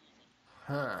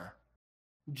 Huh.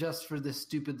 Just for this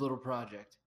stupid little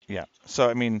project. Yeah. So,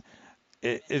 I mean,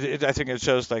 I think it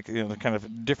shows the kind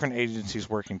of different agencies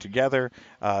working together.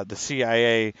 The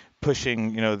CIA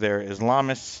pushing, their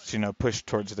Islamists, push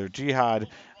towards their jihad,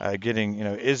 getting,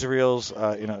 Israel's,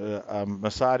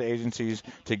 Mossad agencies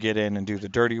to get in and do the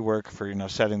dirty work for,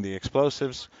 setting the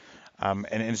explosives. And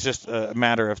it's just a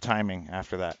matter of timing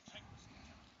after that.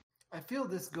 I feel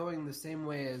this going the same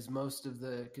way as most of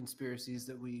the conspiracies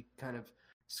that we kind of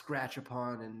scratch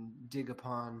upon and dig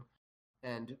upon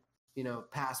and,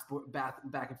 pass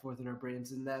back and forth in our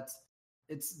brains. And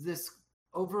it's this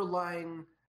overlying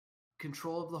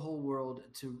control of the whole world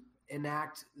to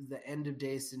enact the end of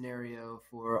day scenario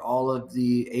for all of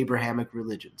the Abrahamic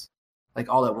religions, like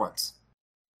all at once.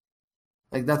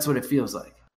 Like that's what it feels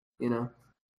like, and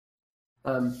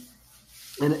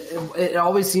it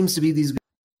always seems to be these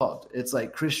groups. It's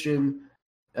like Christian,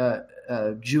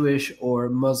 Jewish, or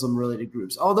Muslim related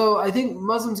groups. Although I think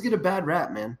Muslims get a bad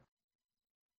rap, man.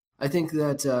 I think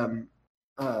that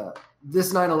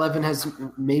this 9/11 has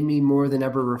made me more than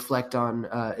ever reflect on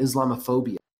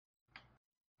Islamophobia.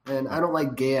 And I don't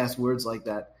like gay ass words like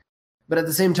that. But at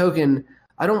the same token,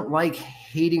 I don't like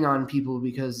hating on people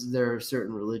because they're a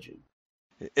certain religion.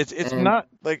 It's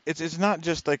not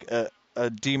just like a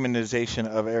demonization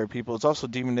of Arab people. It's also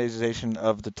demonization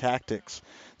of the tactics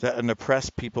that an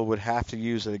oppressed people would have to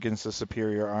use against a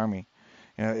superior army.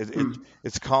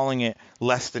 It's calling it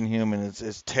less than human.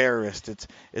 It's terrorist.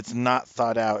 It's not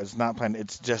thought out. It's not planned.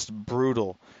 It's just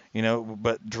brutal.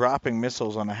 But dropping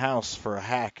missiles on a house for a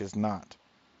hack is not.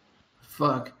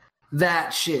 Fuck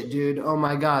that shit, dude. Oh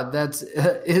my God, that's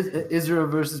Israel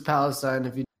versus Palestine.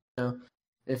 If you know,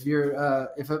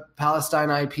 if a Palestine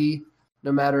IP,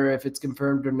 no matter if it's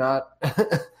confirmed or not,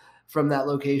 from that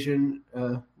location,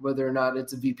 whether or not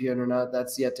it's a VPN or not,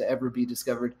 that's yet to ever be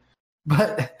discovered.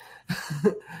 But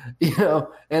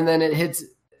and then it hits,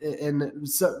 and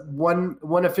so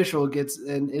one official gets,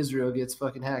 and Israel gets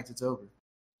fucking hacked. It's over.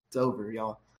 It's over,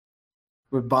 y'all.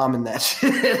 We're bombing that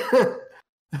shit.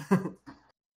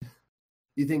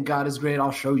 You think God is great? I'll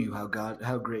show you how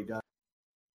great God is.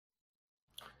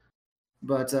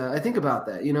 But I think about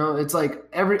that. It's like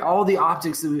all the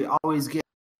optics that we always get: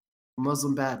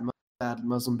 Muslim bad, Muslim bad,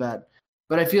 Muslim bad.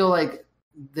 But I feel like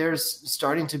there's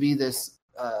starting to be this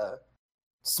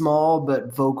small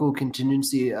but vocal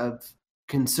contingency of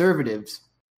conservatives,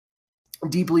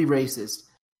 deeply racist,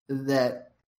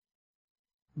 that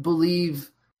believe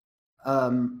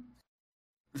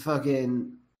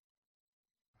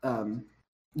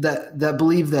that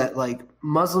believe that like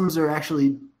Muslims are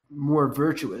actually more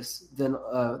virtuous than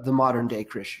the modern day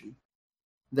Christian,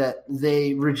 that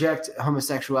they reject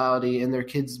homosexuality and their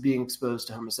kids being exposed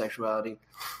to homosexuality,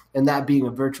 and that being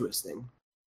a virtuous thing.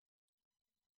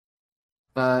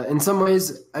 In some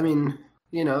ways, I mean,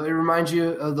 it reminds you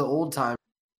of the old time,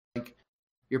 like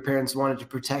your parents wanted to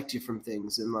protect you from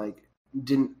things and like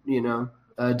didn't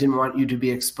want you to be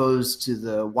exposed to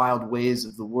the wild ways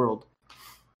of the world.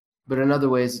 But in other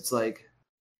ways, it's like,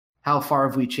 how far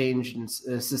have we changed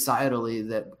societally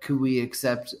that could we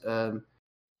accept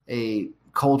a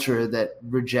culture that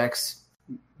rejects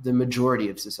the majority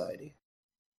of society?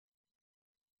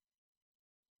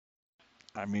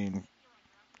 I mean,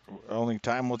 only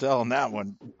time will tell on that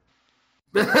one.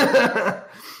 But I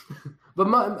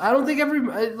don't think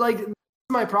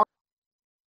my problem.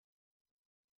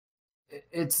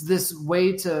 It's this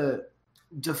way to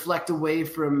deflect away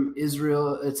from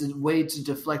Israel. It's a way to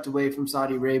deflect away from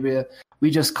Saudi Arabia. We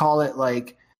just call it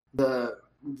like the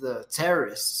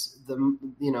terrorists,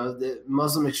 the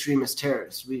Muslim extremist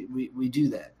terrorists. We do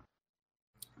that.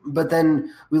 But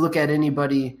then we look at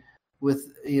anybody with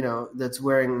that's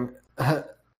wearing a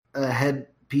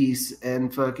headpiece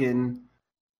and fucking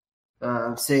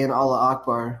saying Allah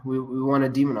Akbar. We want to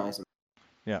demonize them.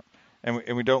 Yeah.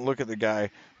 And we don't look at the guy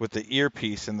with the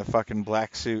earpiece and the fucking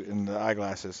black suit and the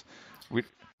eyeglasses.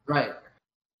 Right.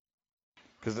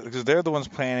 Because they're the ones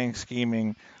planning,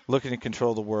 scheming, looking to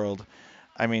control the world.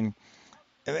 I mean,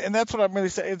 and that's what I'm really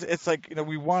saying. It's like,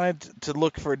 we wanted to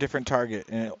look for a different target.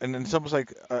 And it's almost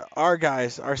like our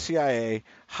guys, our CIA,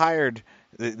 hired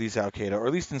these Al-Qaeda, or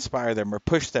at least inspired them, or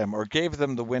pushed them, or gave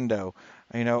them the window,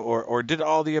 or did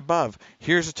all the above.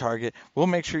 Here's a target. We'll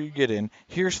make sure you get in.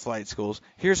 Here's flight schools.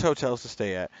 Here's hotels to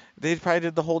stay at. They probably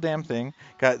did the whole damn thing.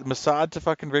 Got Mossad to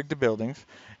fucking rig the buildings.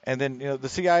 And then, the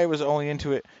CIA was only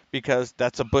into it because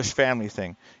that's a Bush family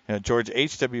thing. George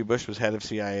H.W. Bush was head of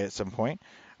CIA at some point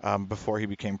before he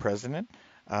became president.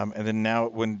 And then now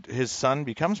when his son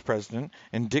becomes president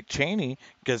and Dick Cheney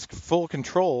gets full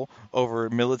control over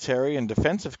military and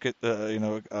defensive,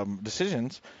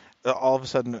 decisions, all of a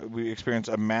sudden we experience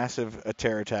a massive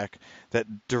terror attack that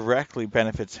directly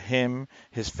benefits him,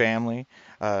 his family,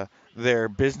 their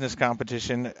business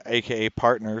competition, aka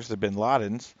partners, the Bin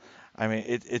Ladens. I mean,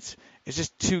 it's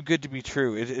just too good to be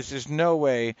true. There's no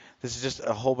way this is just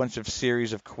a whole bunch of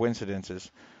series of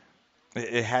coincidences.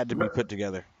 It had to be put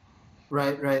together.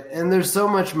 Right. And there's so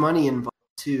much money involved,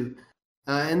 too.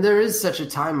 And there is such a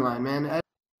timeline, man.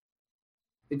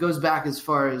 It goes back as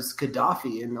far as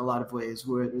Gaddafi in a lot of ways,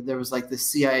 where there was like the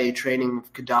CIA training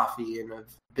of Gaddafi and of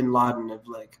Bin Laden, of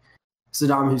like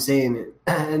Saddam Hussein,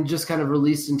 and just kind of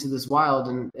released into this wild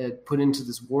and put into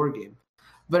this war game.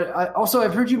 But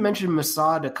I've heard you mention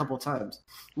Mossad a couple times.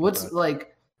 What's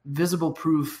like visible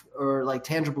proof or like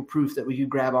tangible proof that we could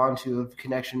grab onto of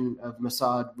connection of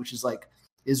Mossad, which is like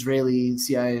Israeli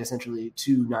CIA essentially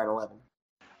to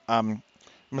 9/11.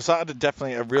 Mossad,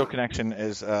 definitely a real connection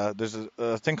is there's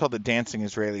a thing called the Dancing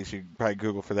Israelis. You can probably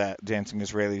Google for that, Dancing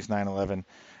Israelis 9/11.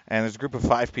 And there's a group of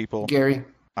 5 people, Gary,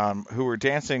 who were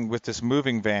dancing with this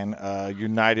moving van,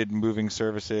 United Moving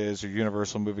Services or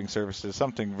Universal Moving Services,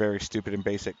 something very stupid and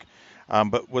basic,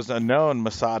 but was a known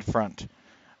Mossad front.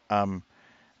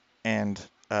 And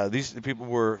these people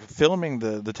were filming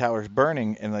the towers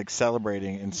burning and like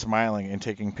celebrating and smiling and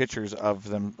taking pictures of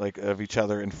them, like of each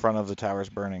other in front of the towers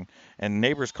burning. And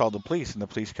neighbors called the police, and the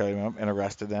police came up and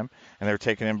arrested them, and they were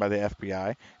taken in by the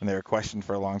FBI, and they were questioned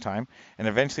for a long time, and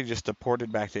eventually just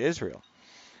deported back to Israel.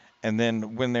 And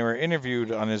then when they were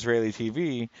interviewed on Israeli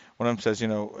TV, one of them says,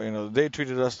 they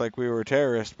treated us like we were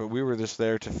terrorists, but we were just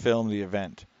there to film the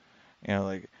event.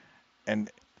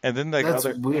 And then like that's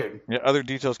weird. Other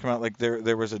details come out, like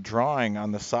there was a drawing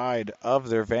on the side of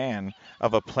their van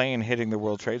of a plane hitting the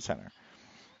World Trade Center.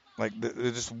 Like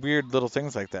there's just weird little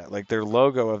things like that. Like their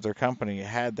logo of their company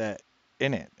had that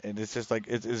in it. And it's just like,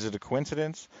 is it a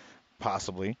coincidence?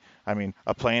 Possibly. I mean,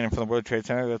 a plane in front of the World Trade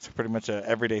Center, that's pretty much an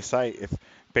everyday sight if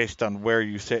based on where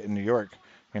you sit in New York,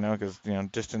 because,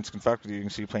 distance can fuck with you. You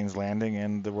can see planes landing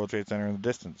and the World Trade Center in the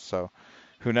distance. So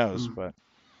who knows, but.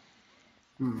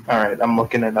 All right, I'm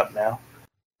looking it up now.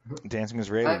 Dancing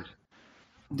Israelis.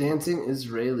 Dancing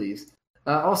Israelis.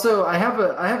 Also, I have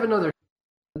another.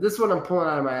 This one I'm pulling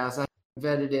out of my ass. I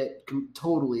haven't vetted it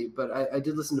totally, but I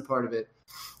did listen to part of it.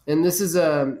 And this is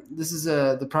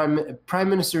the Prime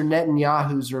Minister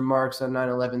Netanyahu's remarks on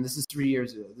 9/11. This is 3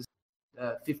 years ago. This is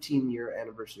 15-year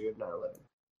anniversary of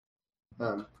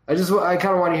 9/11. I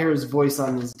kind of want to hear his voice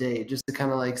on this day, just to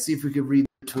kind of like see if we could read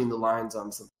between the lines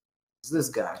on something. It's this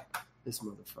guy, this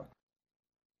motherfucker.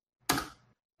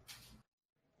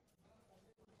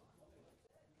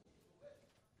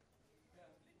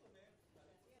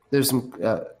 There's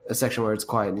a section where it's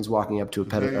quiet and he's walking up to a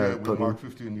podium. We mark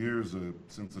 15 years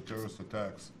since the terrorist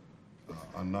attacks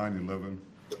on 9/11.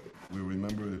 We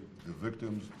remember the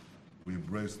victims. We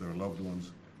embrace their loved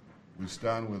ones. We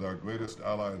stand with our greatest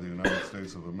ally, the United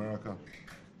States of America,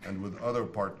 and with other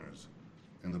partners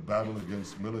in the battle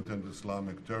against militant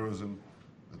Islamic terrorism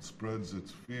that spreads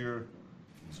its fear,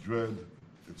 its dread,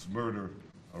 its murder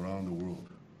around the world.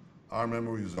 Our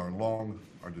memories are long.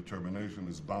 Our determination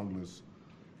is boundless.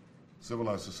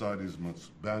 Civilized societies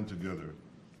must band together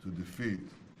to defeat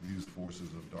these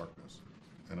forces of darkness,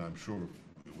 and I'm sure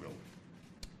we will.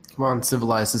 Come on,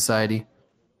 civilized society.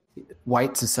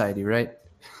 White society, right?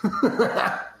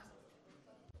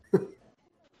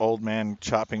 Old man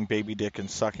chopping baby dick and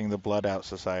sucking the blood out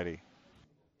society.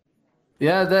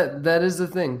 Yeah, that is the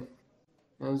thing.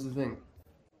 That was the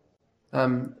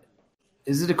thing.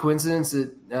 Is it a coincidence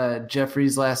that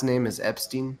Jeffrey's last name is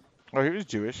Epstein? Oh, he was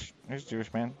Jewish. He was a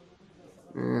Jewish man.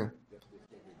 Yeah.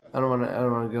 I don't want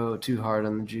to go too hard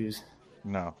on the Jews.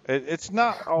 No, it's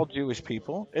not all Jewish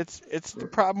people. It's the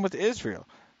problem with Israel.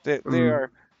 They're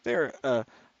a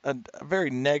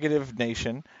very negative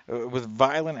nation with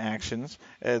violent actions.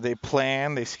 They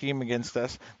plan, they scheme against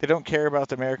us. They don't care about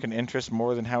the American interest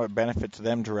more than how it benefits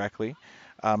them directly.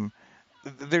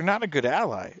 They're not a good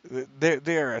ally.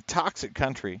 They are a toxic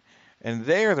country, and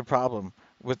they are the problem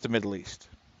with the Middle East.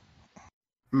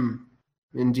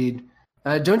 Indeed.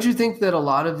 Don't you think that a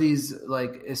lot of these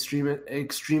like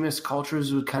extremist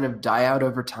cultures would kind of die out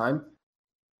over time?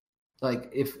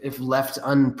 Like if left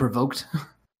unprovoked?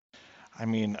 I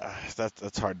mean,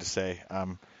 that's hard to say.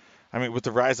 I mean, with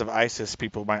the rise of ISIS,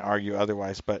 people might argue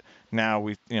otherwise, but now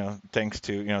we, thanks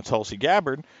to, Tulsi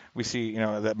Gabbard, we see,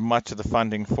 that much of the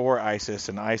funding for ISIS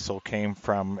and ISIL came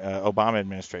from Obama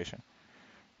administration.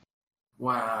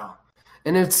 Wow.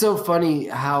 And it's so funny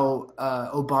how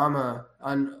Obama,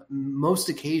 on most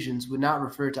occasions, would not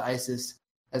refer to ISIS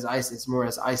as ISIS, more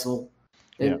as ISIL.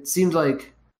 It seemed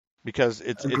like... Because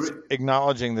it's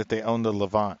acknowledging that they own the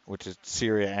Levant, which is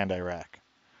Syria and Iraq.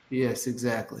 Yes,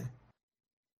 exactly.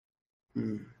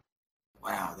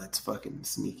 Wow, that's fucking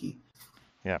sneaky.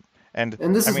 Yeah. And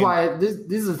this is why...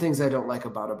 These are the things I don't like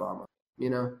about Obama,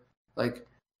 Like,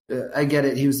 I get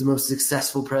it, he was the most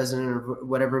successful president or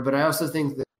whatever, but I also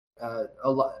think that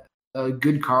a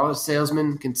good car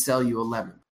salesman can sell you a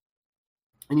lemon,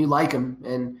 and you like him,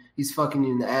 and he's fucking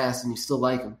you in the ass, and you still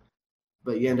like him,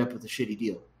 but you end up with a shitty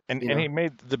deal. And he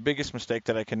made the biggest mistake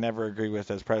that I can never agree with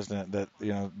as president, that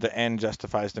the end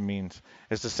justifies the means.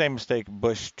 It's the same mistake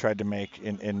Bush tried to make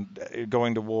in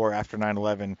going to war after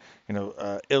 9/11.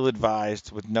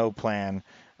 Ill-advised, with no plan,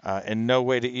 and no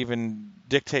way to even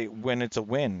dictate when it's a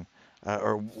win,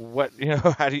 or what.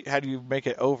 How do you make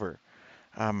it over?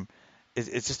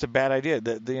 it's just a bad idea.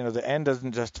 The end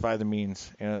doesn't justify the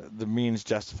means. The means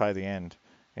justify the end.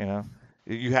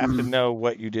 You have to know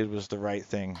what you did was the right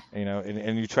thing.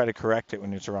 And you try to correct it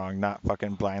when it's wrong, not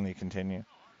fucking blindly continue.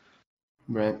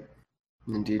 Right.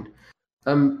 Indeed.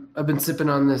 I've been sipping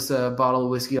on this bottle of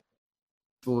whiskey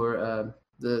for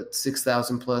the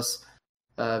 6,000 plus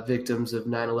victims of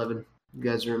 9/11. You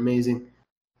guys are amazing.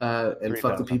 And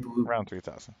fuck the people who... Around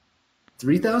 3,000.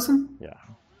 3,000? Yeah.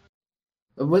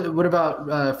 What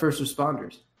about first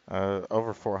responders?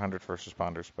 Over 400 first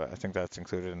responders, but I think that's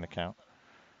included in the count.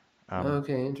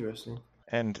 Okay, interesting.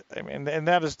 And I mean, and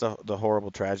that is the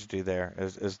horrible tragedy there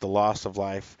is the loss of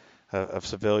life of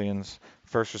civilians,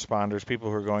 first responders, people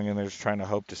who are going in there just trying to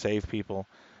hope to save people,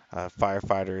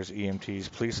 firefighters,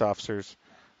 EMTs, police officers,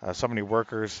 so many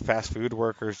workers, fast food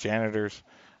workers, janitors.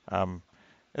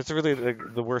 It's really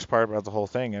the worst part about the whole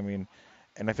thing. I mean,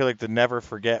 and I feel like the never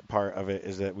forget part of it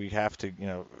is that we have to,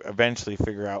 eventually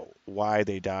figure out why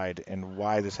they died and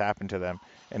why this happened to them,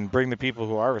 and bring the people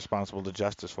who are responsible to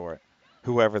justice for it,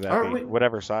 whoever that be,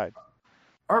 whatever side.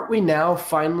 Aren't we now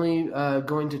finally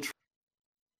going to?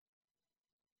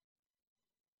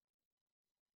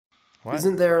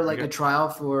 Isn't there like a trial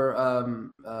for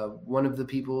one of the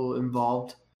people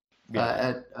involved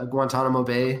at Guantanamo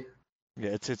Bay? Yeah,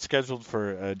 it's scheduled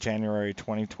for January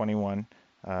 2021.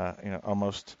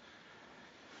 Almost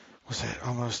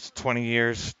 20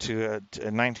 years to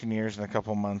 19 years and a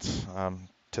couple months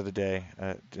to the day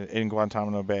in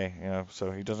Guantanamo Bay.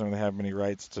 So he doesn't really have many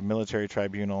rights. It's a military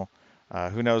tribunal.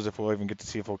 Who knows if we'll even get to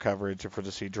see full coverage, if we'll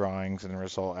just see drawings and the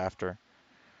result after.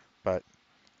 But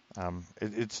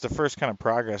it's the first kind of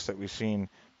progress that we've seen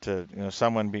to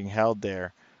someone being held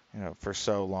there for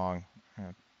so long.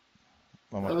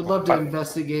 I would love to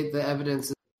investigate the evidence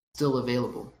that's still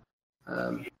available.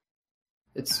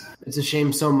 It's a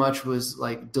shame so much was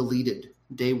like deleted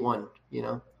day one.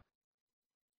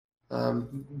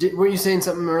 Were you saying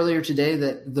something earlier today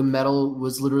that the metal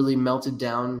was literally melted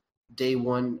down day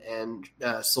one and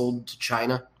sold to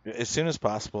China? As soon as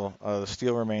possible, the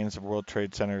steel remains of World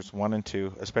Trade Centers 1 and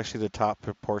 2, especially the top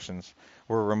portions,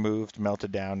 were removed,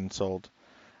 melted down, and sold.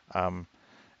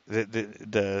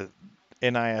 The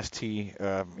NIST,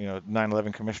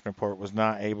 9/11 Commission report was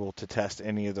not able to test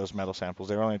any of those metal samples.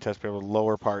 They were only testing the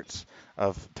lower parts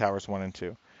of Towers 1 and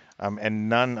 2. And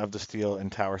none of the steel in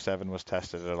Tower 7 was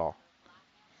tested at all.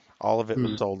 All of it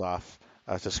was sold off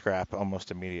to scrap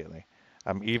almost immediately.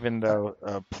 Even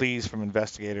though pleas from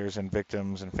investigators and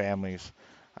victims and families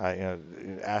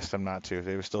asked them not to,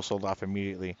 they were still sold off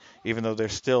immediately, even though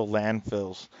there's still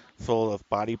landfills full of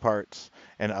body parts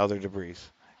and other debris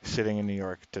sitting in New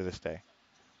York to this day.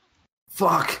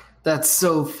 Fuck, that's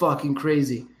so fucking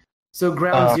crazy. So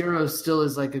Ground Zero still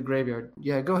is like a graveyard.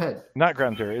 Yeah, go ahead. Not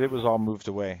Ground Zero. It was all moved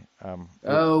away. That's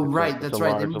right.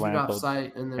 They moved it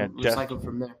off-site and then recycled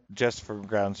from there. Just for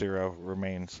Ground Zero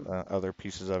remains other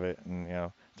pieces of it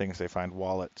and, things they find,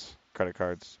 wallets, credit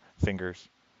cards, fingers.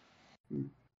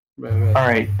 Right. All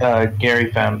right,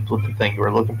 Gary found the thing you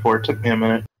were looking for. It took me a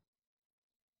minute.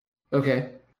 Okay.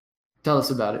 Tell us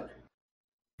about it.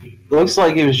 It looks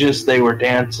like it was just they were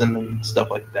dancing and stuff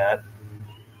like that.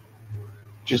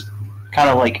 Just kind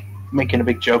of like making a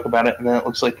big joke about it, and then it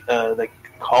looks like they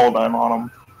called on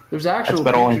them. There's actual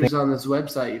pictures on this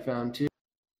website you found too.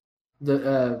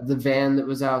 The van that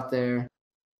was out there.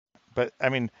 But I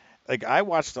mean, like I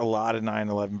watched a lot of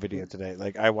 9/11 video today.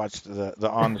 Like I watched the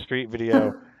on the street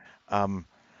video.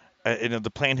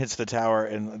 The plane hits the tower,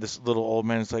 and this little old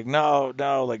man is like, no,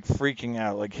 like freaking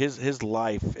out. Like his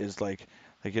life is like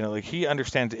he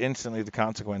understands instantly the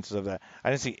consequences of that. I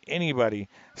didn't see anybody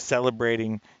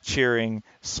celebrating, cheering,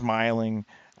 smiling.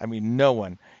 I mean, no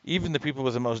one. Even the people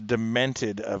with the most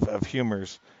demented of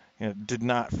humors, did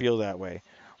not feel that way.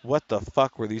 What the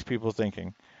fuck were these people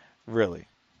thinking? Really?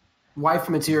 Wife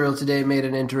Material today made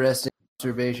an interesting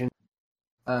observation.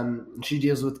 She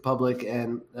deals with the public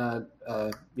and,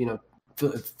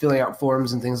 filling out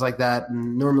forms and things like that.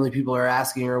 And normally people are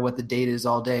asking her what the date is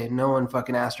all day. No one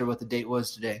fucking asked her what the date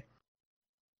was today.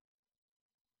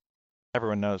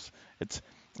 Everyone knows. It's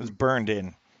burned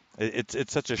in.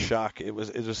 It's such a shock. It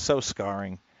was so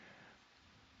scarring.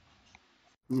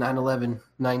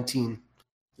 9/11/19.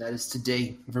 That is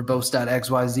today.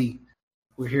 Verbose.xyz.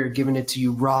 We're here giving it to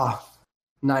you raw.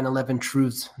 9/11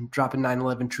 truths. Dropping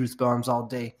 9/11 truth bombs all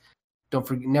day.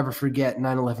 Never forget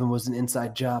 9/11 was an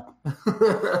inside job.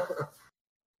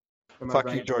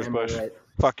 Fuck you, George Bush. Right?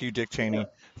 Fuck you, Dick Cheney. Yeah.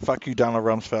 Fuck you, Donald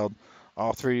Rumsfeld.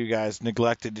 All three of you guys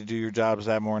neglected to do your jobs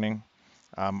that morning.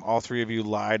 All three of you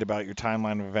lied about your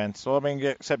timeline of events. Well, I mean,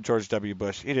 except George W.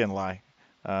 Bush. He didn't lie.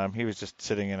 He was just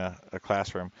sitting in a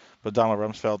classroom. But Donald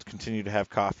Rumsfeld continued to have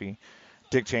coffee.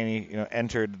 Dick Cheney,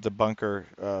 entered the bunker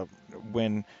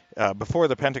when before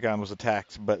the Pentagon was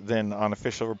attacked, but then on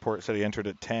official report said he entered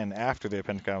at 10 after the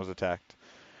Pentagon was attacked.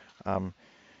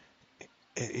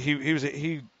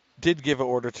 He did give an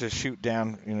order to shoot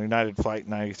down United Flight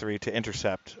 93 to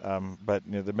intercept, but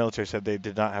the military said they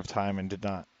did not have time and did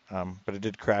not. But it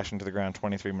did crash into the ground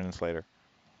 23 minutes later.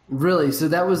 Really? So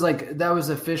that was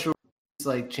official.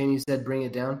 Like Cheney said, bring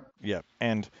it down. Yeah,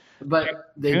 and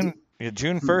but June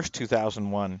 1st,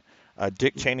 2001,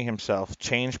 Dick Cheney himself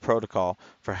changed protocol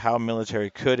for how military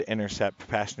could intercept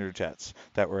passenger jets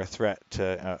that were a threat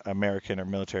to American or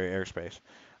military airspace.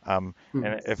 And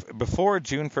if before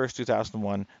June 1st,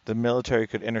 2001, the military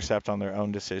could intercept on their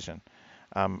own decision.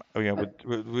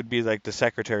 Would be like the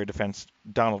Secretary of Defense,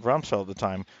 Donald Rumsfeld at the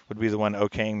time, would be the one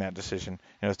okaying that decision,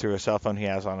 through a cell phone he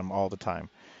has on him all the time.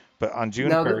 But on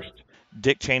June 1st,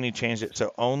 Dick Cheney changed it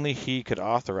so only he could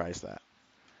authorize that.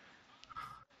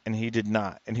 And he did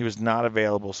not. And he was not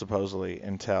available supposedly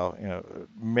until,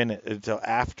 until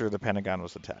after the Pentagon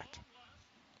was attacked.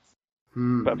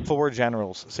 But 4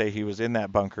 generals say he was in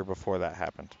that bunker before that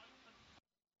happened.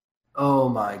 Oh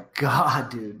my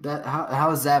God, dude!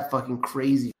 How is that fucking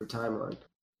crazy for timeline?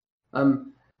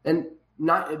 And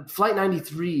Flight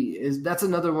 93 that's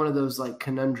another one of those like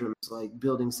conundrums, like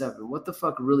Building 7. What the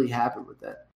fuck really happened with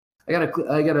that? I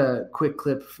got a quick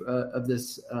clip of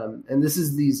this, and this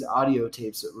is these audio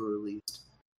tapes that were released.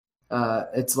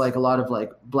 It's like a lot of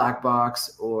like black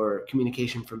box or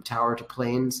communication from tower to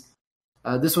planes.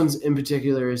 This one's in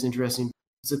particular is interesting.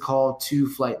 It's a call to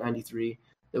Flight 93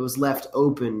 that was left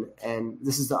open, and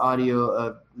this is the audio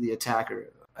of the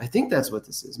attacker. I think that's what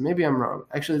this is. Maybe I'm wrong.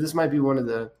 Actually, this might be one of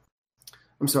the...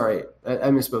 I'm sorry, I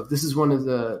misspoke. This is one of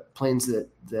the planes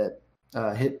that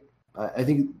hit... I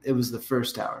think it was the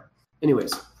first tower.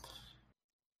 Anyways.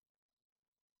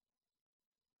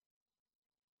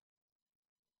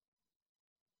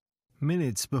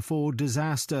 Minutes before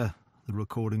disaster, the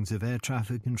recordings of air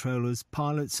traffic controllers,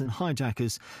 pilots and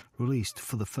hijackers released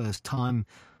for the first time.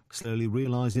 Slowly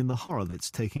realizing the horror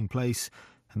that's taking place,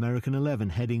 American 11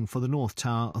 heading for the North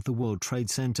Tower of the World Trade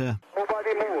Center.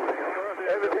 Nobody move.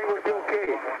 Everything will be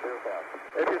okay.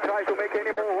 If you try to make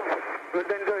any move, you'll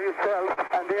injure yourself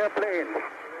and the airplane.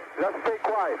 Just stay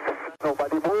quiet.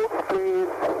 Nobody move, please.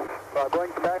 We are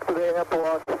going back to the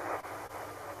airport.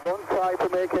 Don't try to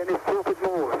make any stupid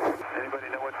moves. Anybody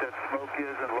know what that smoke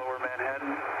is in Lower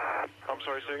Manhattan? I'm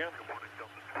sorry, say again?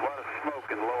 A lot of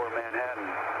smoke in Lower Manhattan.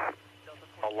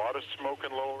 A lot of smoke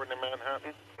in Lower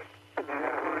Manhattan?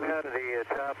 Out of the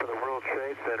top of the World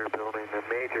Trade Center building, a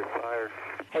major fire.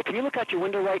 Hey, can you look out your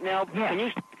window right now? Yeah.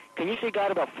 Can you see a guy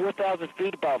at about 4,000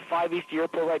 feet, about 5 east of the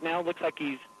airport right now? Looks like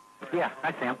he's... Yeah,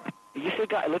 I see him. You see a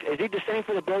guy... Look, is he descending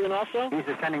for the building also? He's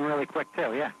descending really quick,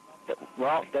 too, yeah.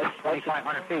 Well, that's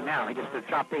 2,500 feet now. He just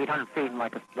dropped 800 feet in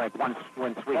like one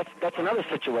sweep. That's another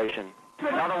situation.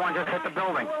 Another one just hit the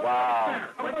building. Wow.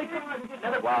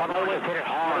 Wow. Another one hit it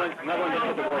hard. Another one just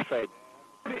hit the World Trade.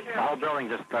 The whole building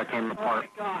just came apart.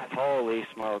 Holy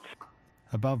smokes.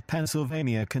 Above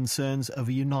Pennsylvania, concerns of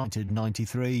a United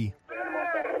 93.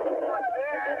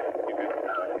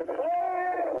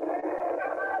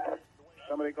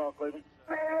 Somebody call Cleveland.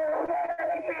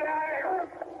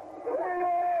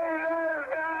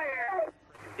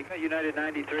 You got United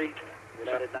 93?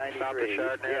 United 93. South of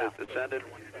Chardonnay, Yeah. descended.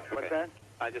 What's that?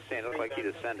 I just saying, it looked like he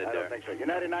descended I there. don't think so.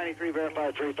 United 93,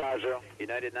 verified 350.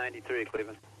 United 93,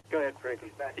 Cleveland. Go ahead,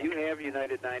 Frankie. Do you have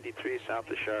United 93 south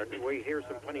of Chardonnay? We hear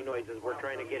some funny noises. We're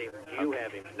trying to get him. Do you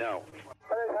have him? No.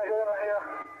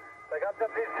 They got the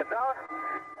pistol down.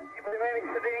 Keep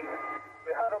remaining steady.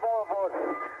 We have them all aboard.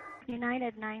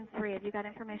 United 93, have you got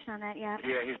information on that yet?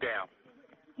 Yeah, he's down.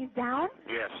 He's down?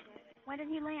 Yes. When did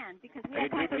he land? Because we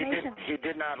have confirmation. He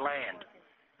did not land.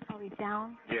 Oh, he's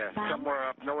down? Yes, Down? somewhere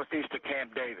up northeast of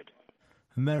Camp David.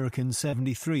 American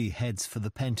 73 heads for the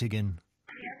Pentagon.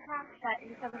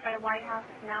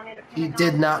 He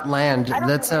did not land.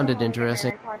 That sounded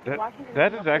interesting.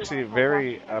 That is actually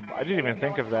very... I didn't even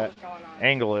think of that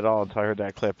angle at all until I heard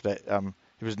that clip. That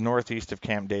it was northeast of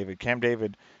Camp David. Camp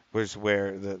David was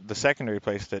where the secondary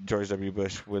place that George W.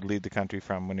 Bush would lead the country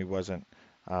from when he wasn't,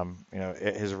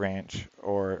 at his ranch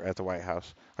or at the White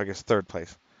House. I guess third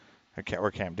place,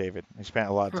 or Camp David. He spent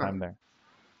a lot of time there.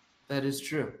 That is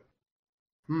true.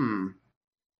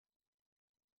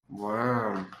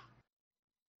 Wow.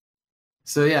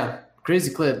 So yeah,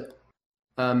 crazy clip.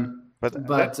 But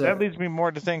that leads me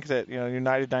more to think that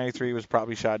United 93 was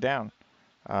probably shot down.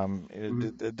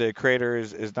 The crater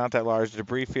is not that large. The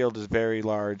debris field is very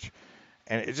large,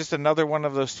 and it's just another one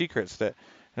of those secrets that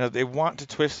they want to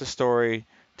twist the story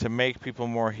to make people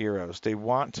more heroes. They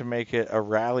want to make it a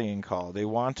rallying call. They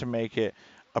want to make it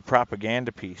a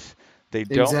propaganda piece. They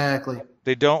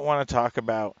don't want to talk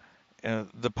about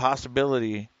the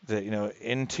possibility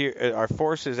that our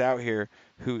forces out here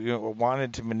who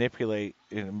wanted to manipulate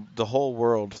the whole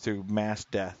world through mass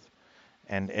death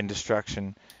and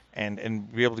destruction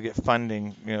and be able to get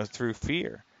funding through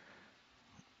fear.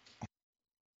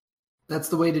 That's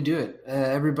the way to do it.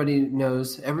 Everybody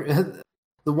knows.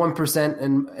 The 1%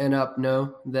 and up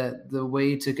know that the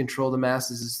way to control the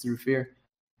masses is through fear.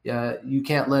 You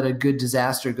can't let a good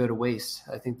disaster go to waste.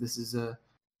 I think this is a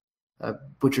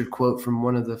butchered quote from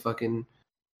one of the fucking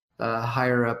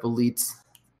higher up elites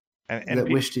that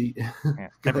wish to.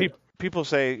 And people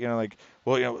say,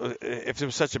 if it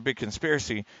was such a big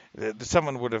conspiracy,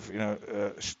 someone would have,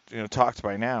 talked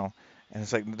by now. And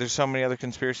it's like there's so many other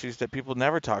conspiracies that people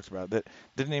never talked about that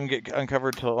didn't even get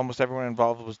uncovered until almost everyone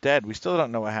involved was dead. We still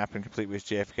don't know what happened completely with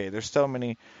JFK. There's so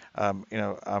many,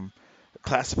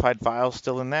 classified files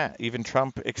still in that. Even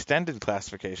Trump extended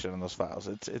classification on those files.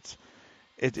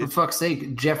 For fuck's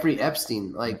sake, Jeffrey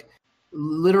Epstein,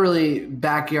 literally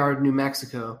backyard New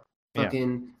Mexico,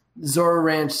 fucking Zorro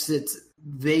Ranch sits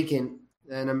vacant,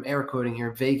 and I'm air quoting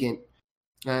here, vacant,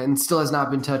 and still has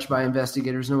not been touched by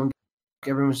investigators.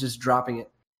 Everyone's just dropping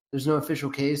it. There's no official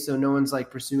case, so no one's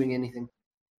pursuing anything.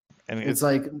 And it's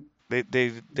like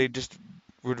they just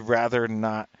would rather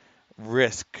not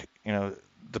risk,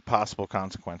 the possible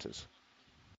consequences.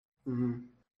 Mm-hmm.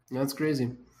 That's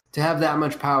crazy. To have that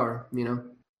much power, to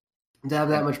have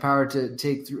that much power to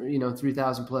take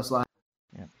 3,000 plus lives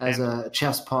as a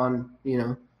chess pawn,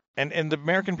 And the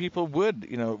American people would,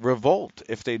 revolt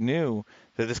if they knew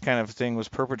that this kind of thing was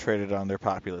perpetrated on their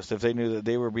populace, if they knew that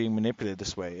they were being manipulated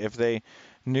this way, if they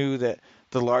knew that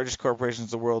the largest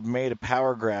corporations in the world made a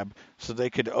power grab so they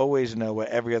could always know what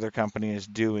every other company is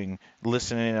doing,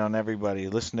 listen in on everybody,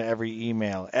 listen to every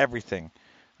email, everything.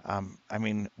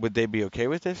 Would they be okay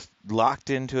with this? Locked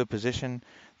into a position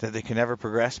that they can never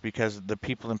progress because the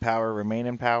people in power remain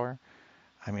in power?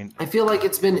 I feel like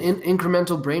it's been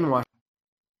incremental brainwashing.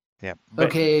 Yeah.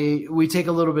 Okay, we take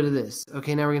a little bit of this.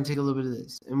 Okay, now we're going to take a little bit of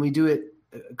this. And we do it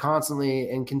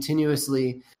constantly and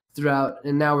continuously throughout.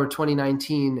 And now we're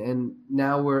 2019, and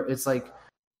now it's like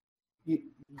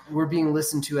we're being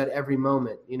listened to at every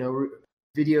moment.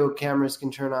 Video cameras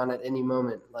can turn on at any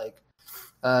moment.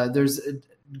 There's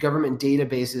government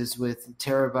databases with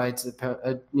terabytes,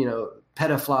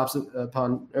 petabytes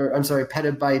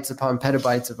upon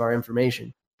petabytes of our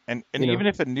information. And even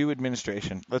if a new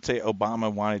administration, let's say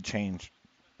Obama, wanted change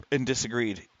and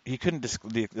disagreed, he couldn't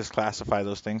disclassify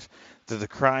those things. The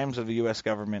crimes of the U.S.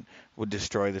 government would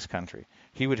destroy this country.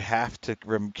 He would have to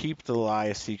keep the lie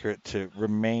a secret to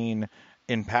remain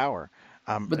in power.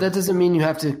 But that doesn't mean you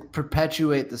have to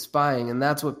perpetuate the spying, and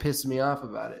that's what pissed me off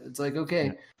about it. It's like,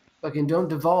 okay, fucking don't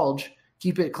divulge,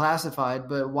 keep it classified,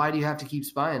 but why do you have to keep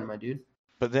spying, my dude?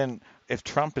 But then if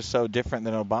Trump is so different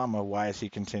than Obama, why is he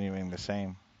continuing the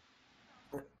same?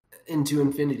 Into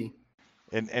infinity.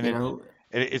 And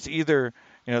it's either,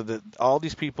 that all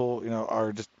these people,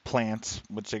 are just plants,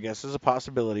 which I guess is a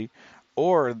possibility,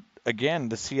 or again,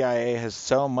 the CIA has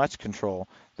so much control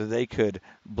that they could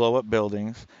blow up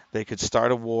buildings, they could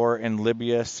start a war in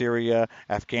Libya, Syria,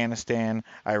 Afghanistan,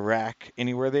 Iraq,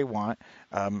 anywhere they want.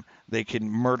 They can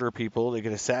murder people, they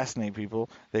could assassinate people,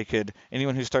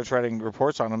 anyone who starts writing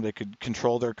reports on them, they could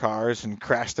control their cars and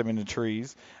crash them into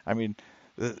trees.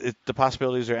 The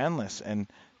possibilities are endless, and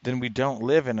then we don't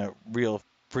live in a real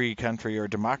free country or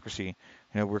democracy.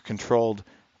 We're controlled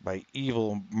by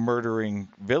evil, murdering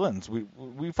villains.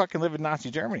 We fucking live in Nazi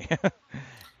Germany.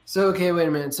 So, okay, wait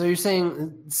a minute. So you're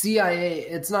saying CIA,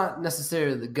 it's not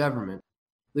necessarily the government.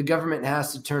 The government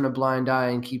has to turn a blind eye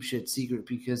and keep shit secret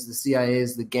because the CIA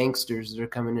is the gangsters that are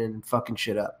coming in and fucking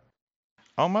shit up.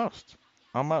 Almost.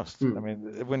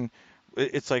 When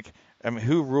it's like,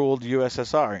 who ruled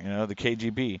USSR? The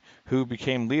KGB. Who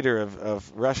became leader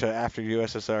of Russia after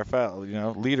USSR fell?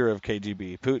 Leader of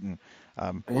KGB, Putin.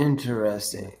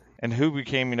 Interesting. And who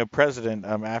became, president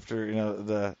after,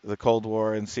 the Cold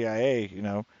War and CIA?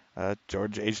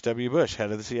 George H.W. Bush,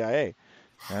 head of the CIA.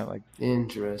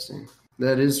 Interesting.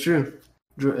 That is true.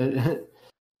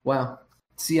 Wow.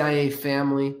 CIA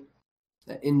family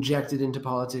injected into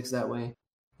politics that way.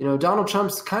 Donald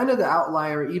Trump's kind of the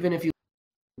outlier, even if you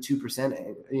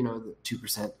 2%,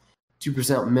 the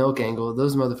 2% milk angle.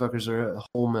 Those motherfuckers are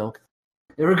whole milk.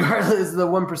 Regardless of the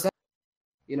 1%,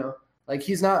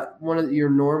 he's not one of your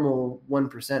normal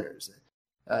 1%ers.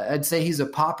 I'd say he's a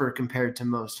pauper compared to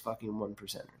most fucking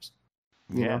 1%ers.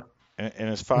 Yeah. And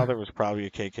his father was probably a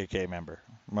KKK member,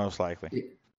 most likely.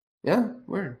 Yeah,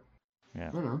 word. Yeah.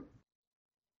 I don't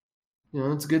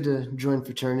know. It's good to join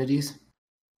fraternities.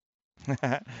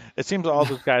 It seems all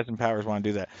those guys in powers want to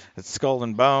do that. It's Skull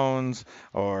and Bones,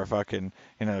 or fucking,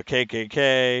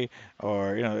 KKK,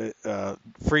 or,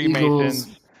 Freemasons,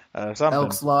 Eagles, something.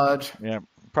 Elks Lodge. Yeah,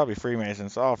 probably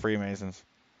Freemasons. All Freemasons.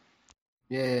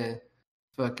 Yeah,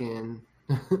 fucking.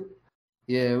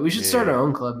 Yeah, we should start our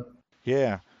own club.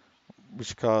 Yeah, we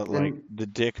should call it the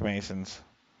Dick Masons.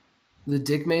 The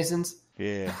Dick Masons?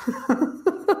 Yeah.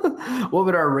 What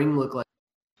would our ring look like?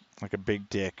 Like a big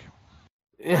dick.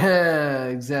 Yeah,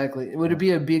 exactly. Would it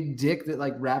be a big dick that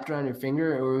wrapped around your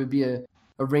finger, or would it be a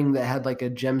ring that had a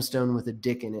gemstone with a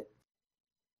dick in it?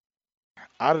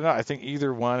 I don't know. I think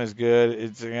either one is good.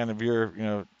 It's kind of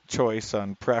your choice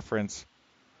on preference.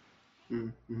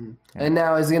 Mm-hmm. Yeah. And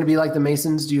now, is it going to be like the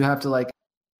Masons? Do you have to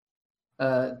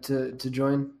to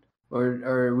join, or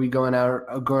are we going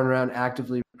around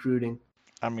actively recruiting?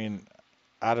 I mean,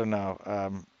 I don't know.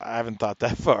 I haven't thought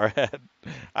that far ahead.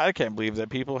 I can't believe that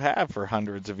people have for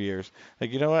hundreds of years.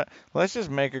 You know what? Let's just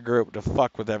make a group to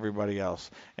fuck with everybody else.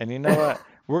 And you know what?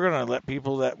 We're going to let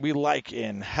people that we like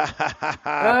in. Fuck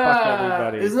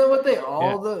everybody. Isn't that what they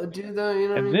all do, though? You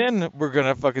know what I mean? Then we're going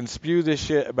to fucking spew this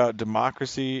shit about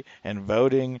democracy and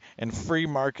voting and free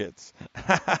markets.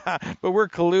 But we're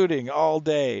colluding all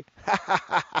day.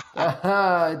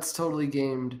 It's totally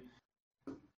gamed.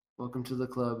 Welcome to the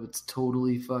club. It's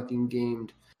totally fucking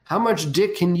gamed. How much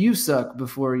dick can you suck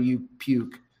before you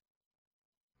puke?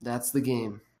 That's the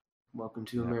game. Welcome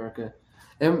to America.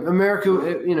 And America,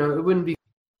 it wouldn't be...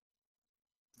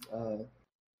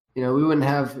 we wouldn't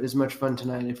have as much fun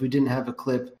tonight if we didn't have a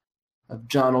clip of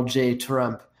Donald J.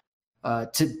 Trump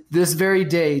to this very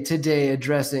day, today,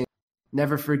 addressing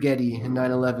Never Forgetty and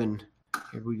 9/11.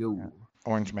 Here we go.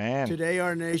 Orange Man. Today,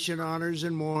 our nation honors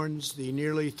and mourns the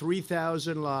nearly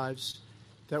 3,000 lives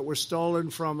that were stolen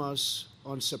from us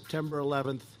on September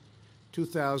 11th,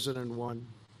 2001.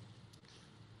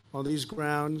 On these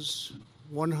grounds,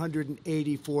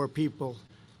 184 people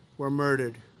were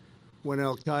murdered when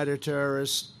Al-Qaeda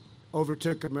terrorists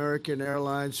overtook American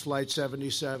Airlines Flight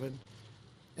 77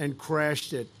 and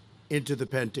crashed it into the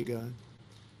Pentagon.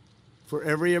 For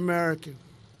every American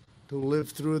who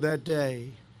lived through that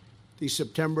day, the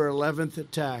September 11th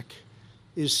attack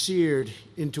is seared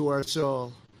into our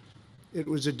soul. It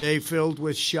was a day filled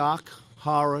with shock,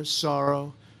 horror,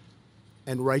 sorrow,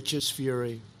 and righteous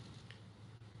fury.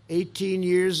 18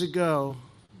 years ago,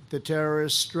 the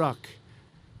terrorists struck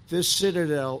this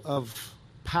citadel of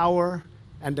power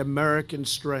and American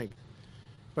strength.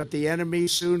 But the enemy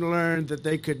soon learned that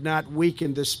they could not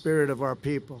weaken the spirit of our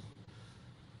people.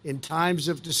 In times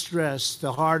of distress,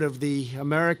 the heart of the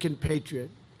American patriot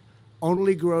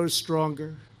only grows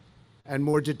stronger and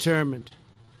more determined.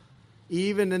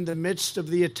 Even in the midst of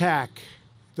the attack,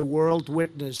 the world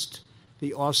witnessed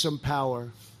the awesome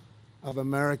power of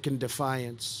American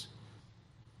defiance.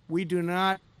 We do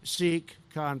not seek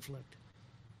conflict,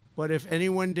 but if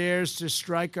anyone dares to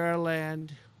strike our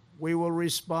land, we will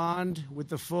respond with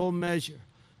the full measure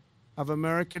of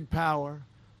American power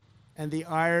and the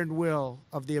iron will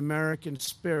of the American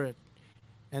spirit,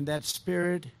 and that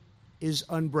spirit is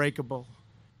unbreakable.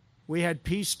 We had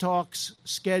peace talks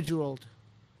scheduled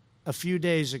a few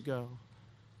days ago.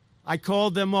 I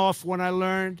called them off when I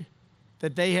learned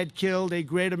that they had killed a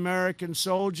great American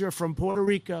soldier from Puerto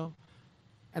Rico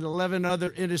and 11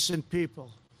 other innocent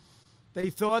people.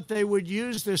 They thought they would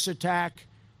use this attack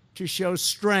to show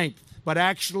strength, but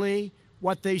actually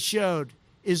what they showed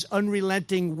is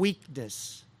unrelenting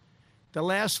weakness. The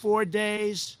last 4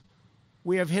 days,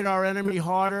 we have hit our enemy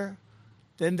harder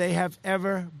than they have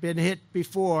ever been hit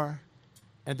before,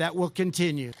 and that will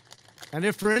continue. And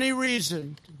if for any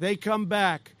reason they come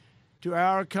back to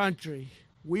our country,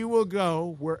 we will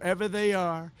go wherever they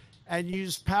are and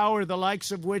use power the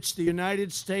likes of which the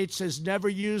United States has never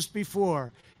used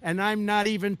before. And I'm not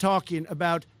even talking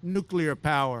about nuclear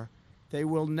power. They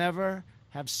will never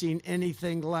have seen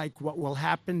anything like what will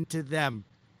happen to them.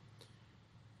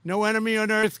 No enemy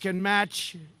on earth can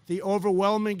match the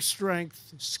overwhelming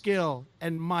strength, skill,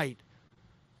 and might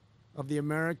of the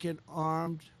American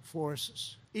armed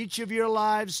forces. Each of your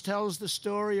lives tells the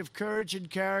story of courage and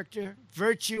character,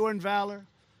 virtue and valor,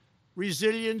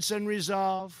 resilience and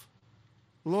resolve,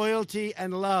 loyalty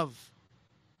and love.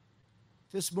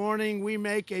 This morning, we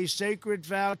make a sacred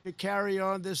vow to carry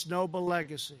on this noble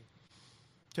legacy.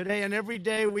 Today and every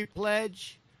day, we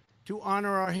pledge to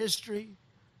honor our history,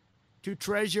 to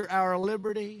treasure our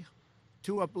liberty,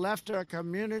 to uplift our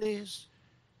communities,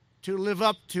 to live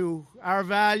up to our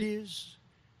values,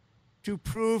 to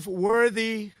prove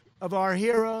worthy of our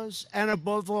heroes, and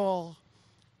above all,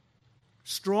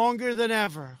 stronger than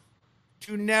ever,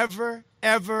 to never,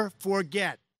 ever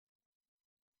forget.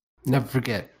 Never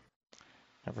forget.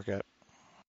 Never forget.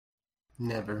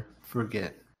 Never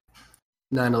forget.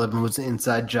 9/11 was an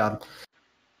inside job.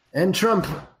 And Trump,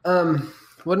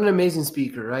 what an amazing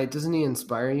speaker, right? Doesn't he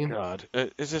inspire you? God,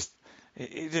 it's just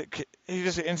he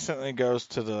just instantly goes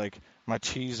to the like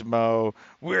machismo.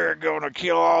 We're gonna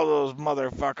kill all those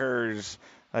motherfuckers.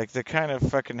 Like the kind of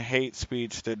fucking hate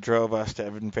speech that drove us to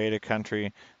invade a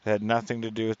country that had nothing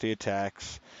to do with the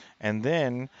attacks. And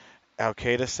then Al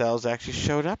Qaeda cells actually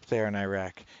showed up there in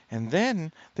Iraq. And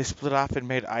then they split off and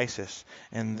made ISIS.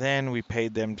 And then we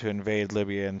paid them to invade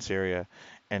Libya and Syria.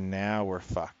 And now we're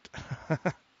fucked.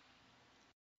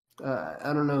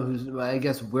 I don't know who's. I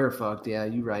guess we're fucked. Yeah,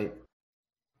 you're right.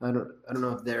 I don't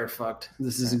know if they're fucked.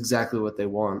 This is exactly what they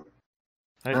want.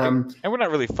 And we're not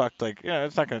really fucked. Like,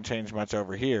 it's not going to change much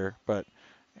over here. But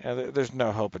there's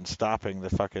no hope in stopping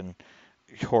the fucking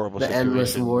horrible the situation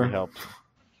endless war. we helped.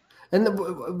 And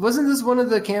wasn't this one of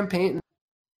the campaigns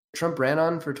Trump ran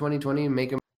on for 2020 and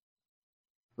make him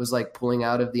was like pulling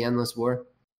out of the endless war?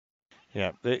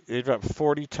 Yeah, they dropped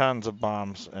 40 tons of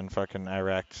bombs in fucking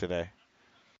Iraq today.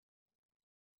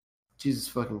 Jesus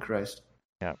fucking Christ.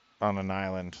 Yeah, on an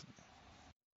island.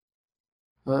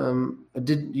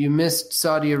 Did you missed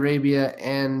Saudi Arabia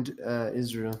and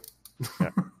Israel? Yeah.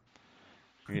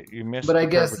 You missed but the I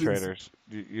guess perpetrators.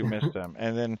 You missed them.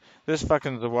 And then this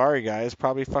fucking Zawahiri guy is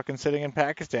probably fucking sitting in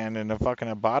Pakistan in a fucking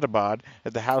Abbottabad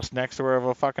at the house next to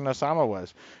where fucking Osama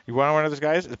was. You want one of those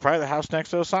guys? It's probably the house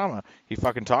next to Osama. He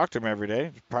fucking talked to him every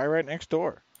day. It's probably right next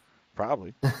door.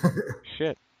 Probably.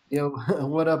 Shit. Yo,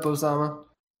 what up, Osama?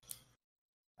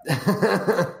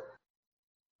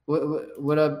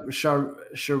 What up,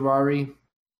 Shawari?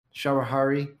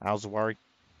 Al-Zawahiri.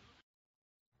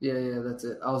 Yeah, that's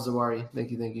it. Al-Zawahiri. Thank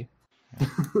you. Yeah.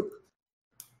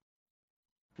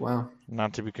 Wow.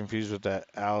 Not to be confused with that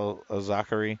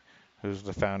al-Zakari, who's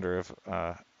the founder of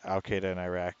Al-Qaeda in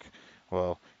Iraq.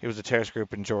 Well, he was a terrorist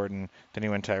group in Jordan. Then he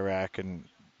went to Iraq and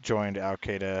joined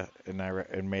Al-Qaeda in Iraq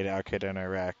and made Al-Qaeda in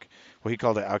Iraq. Well, he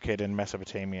called it Al-Qaeda in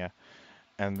Mesopotamia.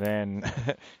 And then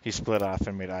he split off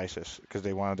and made ISIS because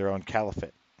they wanted their own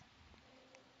caliphate.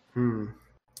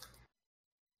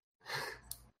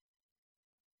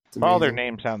 All their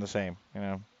names sound the same,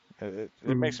 It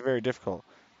makes it very difficult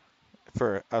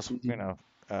for us,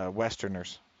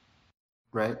 Westerners.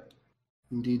 Right.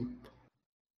 Indeed.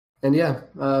 And yeah,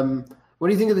 what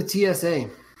do you think of the TSA?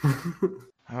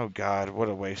 Oh God, what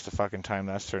a waste of fucking time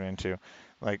that's turned into.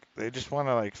 Like, they just want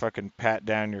to, like, fucking pat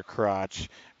down your crotch,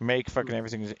 make fucking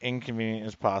everything as inconvenient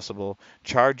as possible,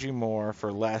 charge you more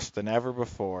for less than ever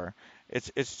before.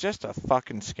 It's just a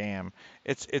fucking scam.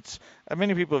 It's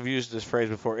many people have used this phrase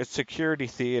before. It's security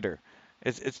theater.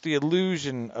 It's the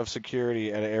illusion of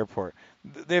security at an airport.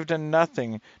 They've done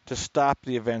nothing to stop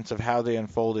the events of how they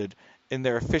unfolded in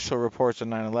their official reports on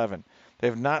 9/11. They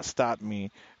have not stopped me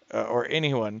or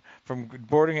anyone from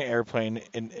boarding an airplane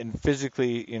and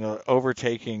physically,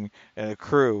 overtaking a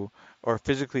crew or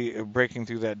physically breaking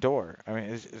through that door. I mean,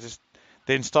 it's just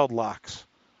they installed locks.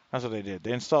 That's what they did.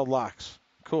 They installed locks.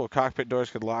 Cool, cockpit doors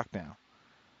could lock now.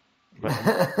 But...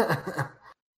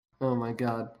 Oh my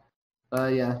God.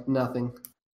 Yeah, nothing.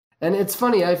 And it's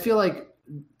funny. I feel like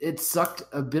it sucked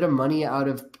a bit of money out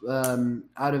of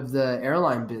the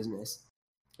airline business,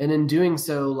 and in doing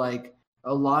so, like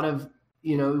a lot of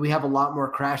we have a lot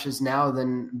more crashes now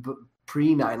than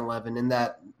pre 9/11, in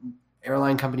that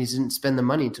airline companies didn't spend the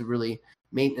money to really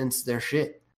maintenance their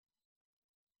shit.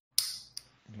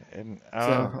 And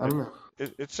I don't know.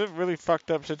 It's a really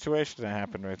fucked up situation that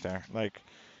happened right there. Like,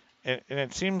 and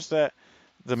it seems that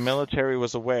the military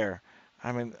was aware.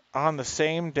 I mean, on the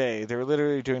same day, they were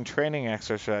literally doing training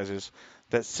exercises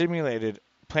that simulated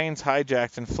planes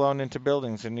hijacked and flown into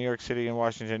buildings in New York City and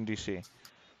Washington, D.C.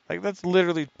 Like, that's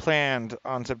literally planned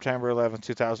on September 11th,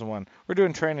 2001. We're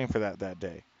doing training for that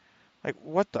day. Like,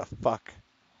 what the fuck?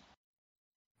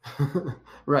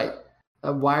 Right.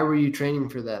 Why were you training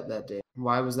for that day?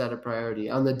 Why was that a priority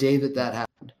on the day that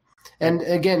happened? And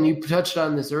again, you touched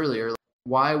on this earlier. Like,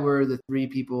 why were the three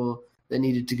people that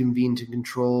needed to convene to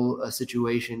control a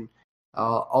situation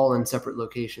all in separate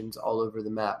locations all over the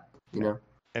map,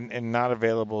 And not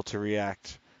available to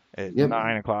react at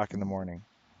 9 o'clock in the morning.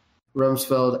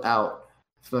 Rumsfeld out.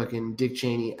 Fucking Dick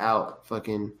Cheney out.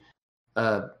 Fucking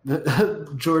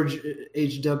George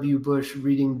H.W. Bush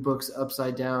reading books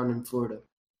upside down in Florida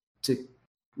to,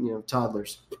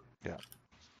 toddlers. Yeah.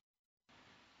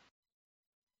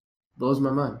 Blows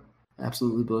my mind.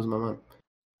 Absolutely blows my mind.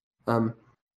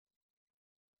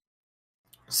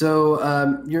 So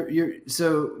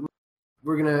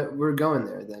we're going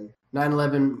there then.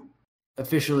 9/11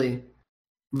 officially,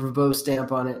 verbose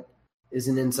stamp on it, is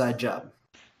an inside job.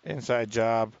 Inside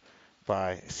job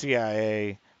by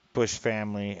CIA, Bush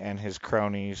family, and his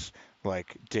cronies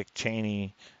like Dick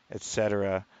Cheney,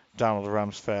 etc., Donald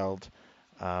Rumsfeld,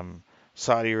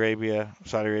 Saudi Arabia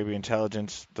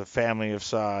intelligence, the family of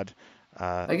Saud.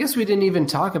 I guess we didn't even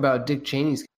talk about Dick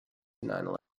Cheney's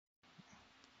 9/11.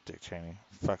 Dick Cheney.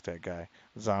 Fuck that guy.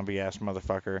 Zombie-ass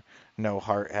motherfucker. No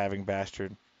heart-having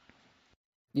bastard.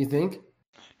 You think?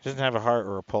 He doesn't have a heart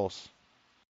or a pulse.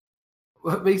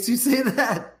 What makes you say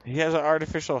that? He has an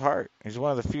artificial heart. He's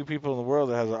one of the few people in the world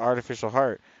that has an artificial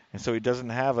heart. And so he doesn't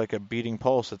have like a beating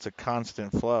pulse. It's a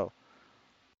constant flow.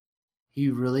 He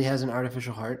really has an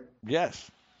artificial heart? Yes.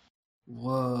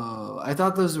 Whoa. I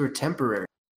thought those were temporary.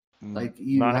 Like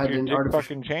you Not had if you're an Dick artificial...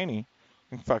 fucking Cheney.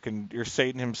 You're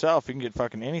Satan himself. You can get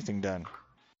fucking anything done.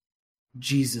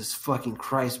 Jesus fucking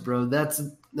Christ, bro. That's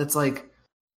like,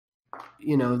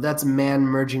 that's man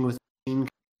merging with machine.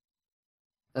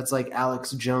 That's like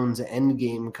Alex Jones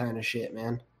Endgame kind of shit,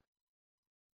 man.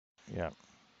 Yeah.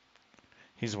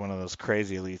 He's one of those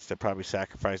crazy elites that probably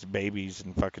sacrifice babies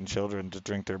and fucking children to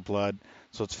drink their blood,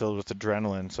 so it's filled with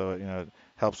adrenaline, so it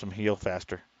helps them heal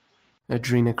faster.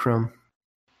 Adrenochrome.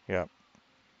 Yeah.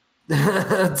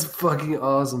 That's fucking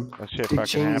awesome. That shit Dick fucking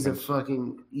Cheney's happens. a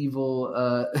fucking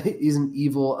evil. He's an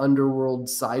evil underworld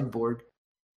cyborg.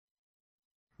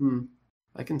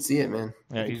 I can see it, man.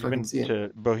 Yeah, he's been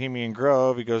to Bohemian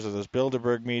Grove. He goes to those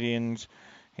Bilderberg meetings.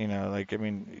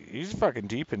 He's fucking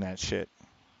deep in that shit.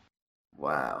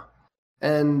 Wow.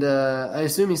 And I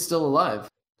assume he's still alive.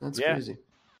 That's crazy.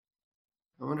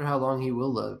 I wonder how long he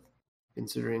will live,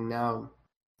 considering now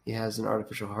he has an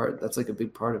artificial heart. That's like a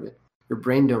big part of it. Your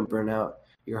brain don't burn out.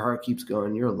 Your heart keeps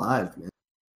going. You're alive, man.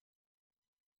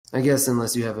 I guess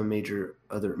unless you have a major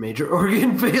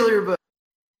organ failure, but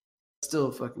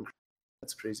still fucking crazy.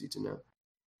 That's crazy to know.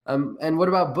 And what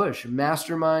about Bush?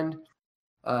 Mastermind,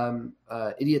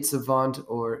 idiot savant,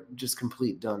 or just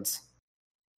complete dunce?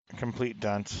 Complete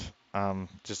dunce.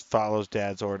 Just follows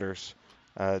dad's orders.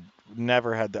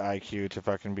 Never had the IQ to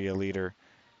fucking be a leader.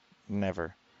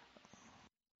 Never.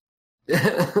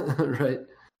 Right.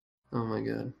 Oh my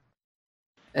god.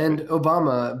 And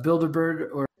Obama, Bilderberg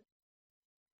or?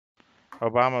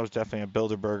 Obama was definitely a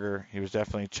Bilderberger. He was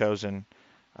definitely chosen,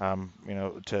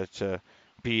 to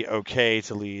be okay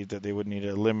to lead, that they wouldn't need to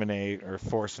eliminate or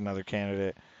force another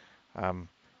candidate.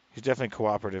 He's definitely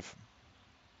cooperative.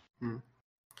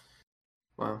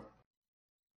 Wow.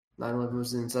 9/11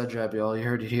 was an inside job, y'all. You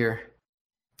heard it here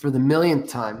for the millionth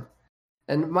time.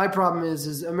 And my problem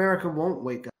is America won't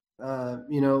wake up.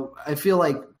 I feel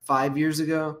like 5 years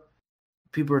ago,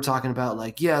 people were talking about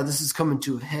like, yeah, this is coming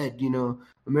to a head.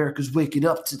 America's waking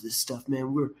up to this stuff,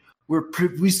 man.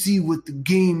 We see what the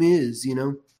game is.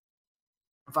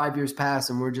 5 years pass,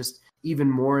 and we're just even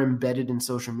more embedded in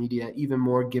social media, even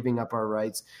more giving up our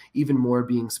rights, even more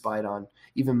being spied on,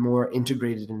 even more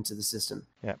integrated into the system.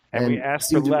 Yeah, and we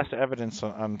asked for less evidence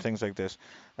on things like this.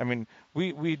 I mean,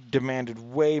 we demanded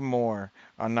way more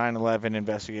on 9/11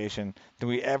 investigation than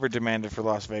we ever demanded for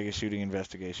Las Vegas shooting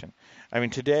investigation. I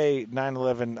mean, today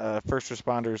 9/11 first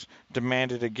responders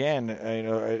demanded again,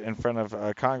 in front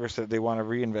of Congress that they want a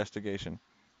reinvestigation.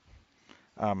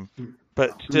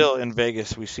 But still, in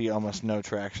Vegas, we see almost no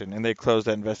traction, and they closed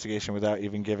that investigation without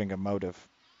even giving a motive.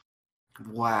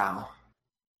 Wow.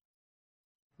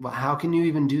 Well, how can you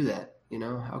even do that?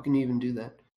 How can you even do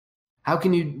that? How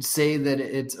can you say that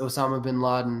it's Osama bin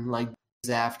Laden like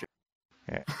days after?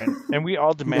 Yeah, and we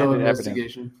all demanded No evidence.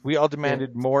 investigation. We all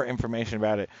demanded more information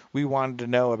about it. We wanted to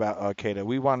know about Al-Qaeda.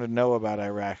 We wanted to know about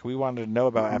Iraq. We wanted to know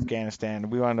about Afghanistan.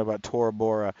 We wanted to know about Tora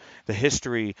Bora, the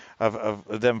history of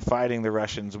them fighting the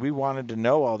Russians. We wanted to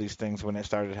know all these things when it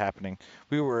started happening.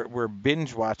 We were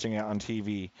binge watching it on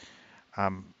TV.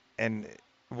 And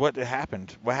what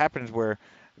happened? What happened is where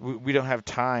we don't have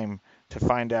time to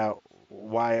find out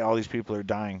why all these people are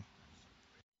dying.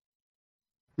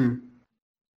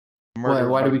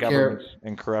 Why do we care?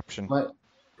 And corruption.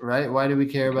 Right? Why do we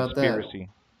care about Conspiracy.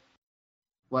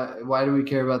 that? Why do we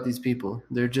care about these people?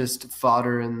 They're just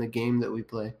fodder in the game that we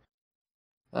play.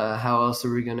 How else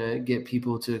are we going to get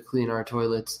people to clean our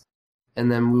toilets?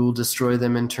 And then we will destroy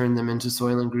them and turn them into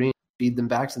Soylent Green, feed them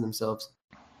back to themselves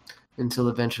until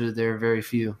eventually they're very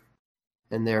few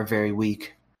and they're very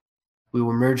weak. We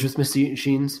will merge with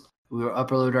machines. We will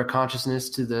upload our consciousness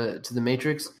to the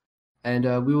Matrix, and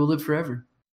we will live forever.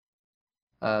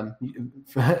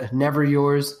 Never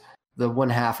yours, the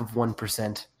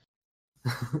 0.5%.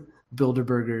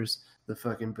 Bilderbergers, the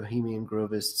fucking Bohemian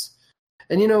Grovists.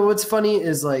 And what's funny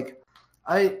is like,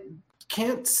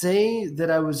 can't say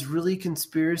that I was really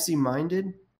conspiracy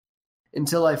minded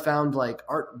until I found like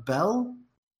Art Bell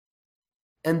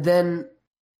and then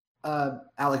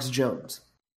Alex Jones.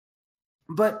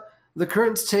 But the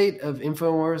current state of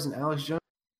InfoWars and Alex Jones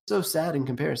is so sad in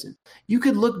comparison. You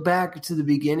could look back to the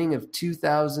beginning of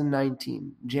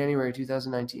 2019, January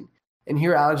 2019, and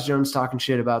hear Alex Jones talking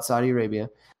shit about Saudi Arabia.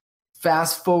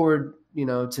 Fast forward,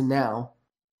 to now,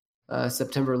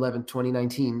 September 11th,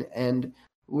 2019, and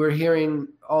we're hearing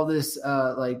all this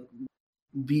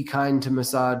be kind to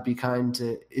Mossad, be kind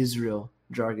to Israel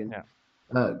jargon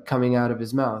coming out of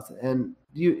his mouth, and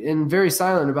very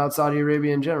silent about Saudi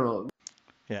Arabia in general.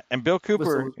 Yeah, and Bill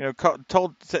Cooper,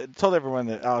 told everyone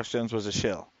that Alex Jones was a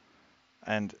shill,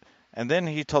 and then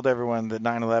he told everyone that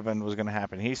 9/11 was going to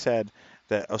happen. He said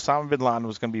that Osama bin Laden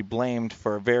was going to be blamed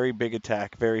for a very big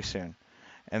attack very soon,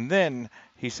 and then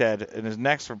he said in his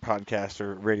next podcast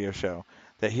or radio show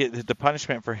that the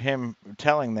punishment for him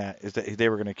telling that is that they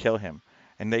were going to kill him,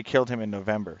 and they killed him in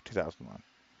November 2001.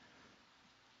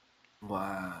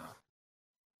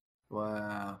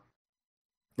 Wow.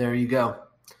 There you go.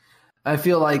 I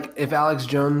feel like if Alex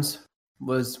Jones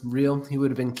was real, he would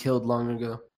have been killed long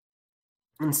ago.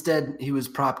 Instead, he was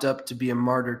propped up to be a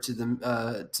martyr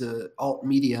to alt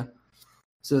media,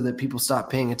 so that people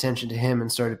stopped paying attention to him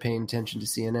and started paying attention to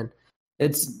CNN.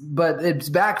 It's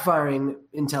backfiring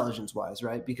intelligence-wise,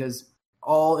 right? Because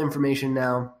all information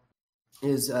now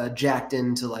is jacked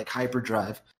into like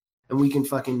hyperdrive, and we can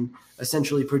fucking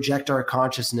essentially project our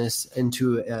consciousness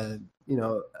into a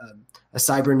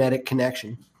cybernetic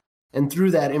connection. And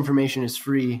through that, information is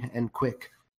free and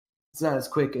quick. It's not as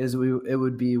quick as it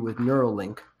would be with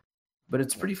Neuralink, but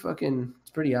it's pretty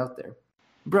out there.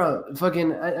 Bro,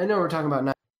 fucking, I know we're talking about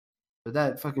 9, but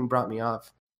that fucking brought me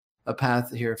off a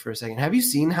path here for a second. Have you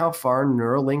seen how far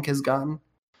Neuralink has gotten?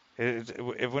 It's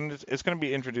going to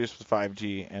be introduced with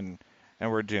 5G, and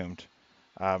we're doomed.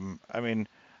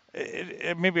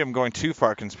 Maybe I'm going too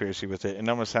far conspiracy with it and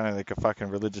almost sounding like a fucking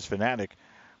religious fanatic,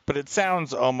 but it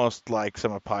sounds almost like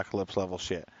some apocalypse level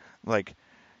shit. Like,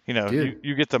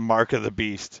 you get the mark of the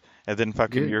beast, and then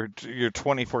fucking you're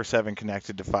 24/7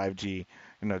 connected to 5G,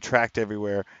 tracked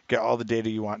everywhere, get all the data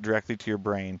you want directly to your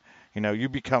brain. You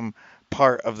become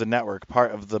part of the network,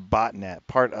 part of the botnet,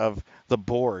 part of the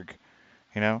Borg,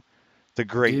 the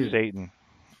great Satan.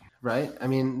 Right? I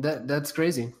mean, that's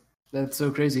crazy. That's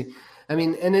so crazy. I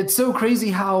mean, and it's so crazy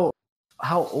how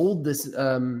old this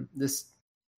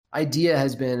idea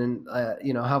has been, and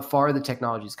how far the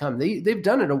technology's come. They've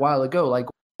done it a while ago, like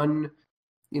one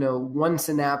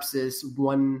synapsis,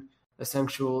 one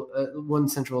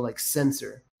central like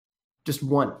sensor, just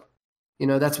one.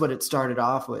 That's what it started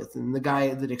off with, and the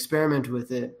guy that experimented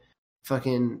with it,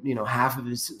 fucking, half of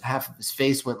his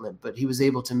face went limp, but he was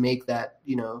able to make that,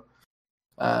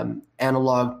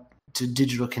 analog to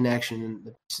digital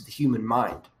connection to the human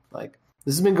mind. Like,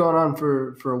 this has been going on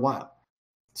for a while.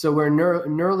 So where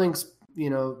Neuralink's,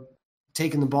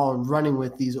 taking the ball and running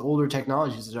with these older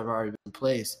technologies that have already been in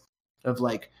place, of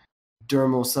like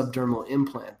dermal, subdermal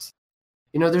implants.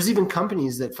 There's even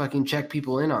companies that fucking check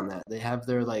people in on that. They have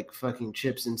their like fucking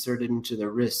chips inserted into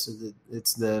their wrists so that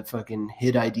it's the fucking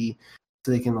HID ID,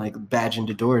 so they can like badge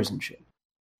into doors and shit.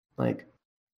 Like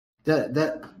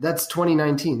that's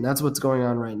 2019. That's what's going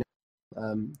on right now.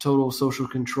 Total social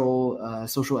control,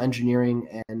 social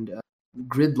engineering, and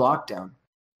grid lockdown.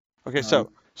 Okay, so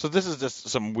this is just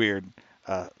some weird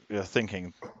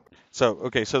thinking. So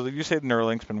you say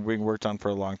Neuralink's been being worked on for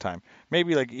a long time.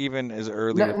 Maybe like even as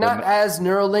early not as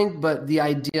Neuralink, but the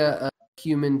idea of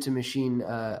human to machine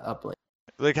uplink.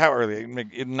 Like how early?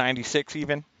 Like in 96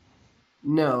 even?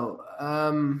 No.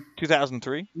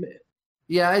 2003?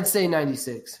 Yeah, I'd say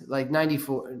 96, like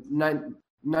 94,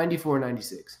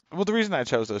 96. Well, the reason I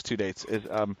chose those two dates is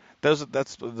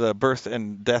that's the birth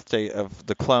and death date of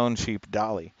the clone sheep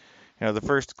Dolly. The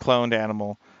first cloned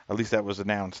animal, at least that was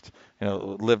announced,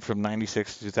 lived from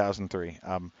 96 to 2003.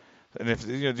 And if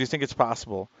do you think it's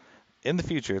possible in the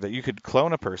future that you could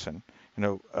clone a person,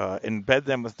 embed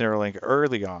them with Neuralink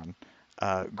early on,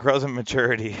 grow them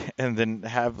maturity, and then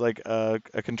have like a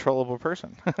controllable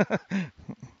person?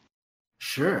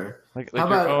 Sure. Like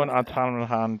your own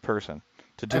autonomous person.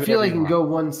 I feel like you can go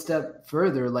one step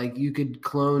further. Like, you could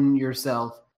clone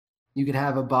yourself. You could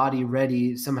have a body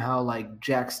ready, somehow like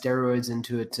jack steroids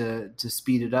into it to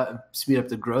speed up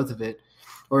the growth of it,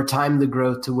 or time the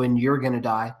growth to when you're going to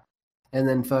die, and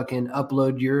then fucking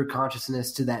upload your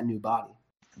consciousness to that new body.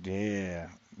 Yeah.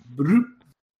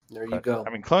 There you go. I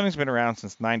mean, cloning's been around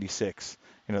since 96,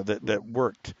 that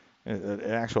worked,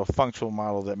 an actual functional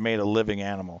model that made a living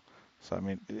animal. So, I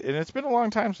mean, and it's been a long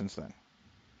time since then.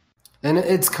 And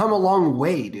it's come a long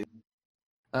way, dude.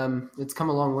 It's come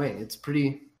a long way. It's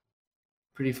pretty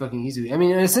fucking easy. I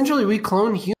mean, essentially, we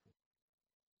clone humans.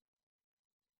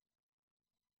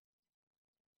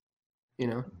 You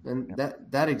know, and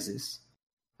that exists.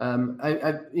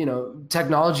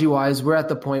 Technology wise, we're at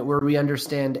the point where we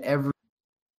understand every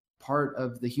part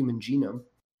of the human genome,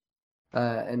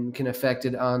 and can affect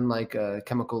it on like a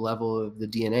chemical level of the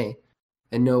DNA,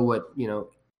 and know what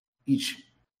each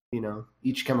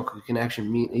chemical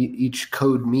connection each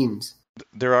code means.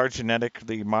 There are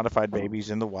genetically modified babies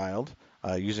in the wild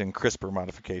using CRISPR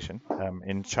modification.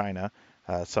 In China,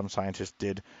 some scientists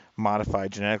did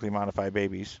genetically modify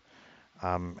babies.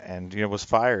 And was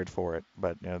fired for it,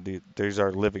 but these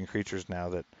are living creatures now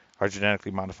that are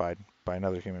genetically modified by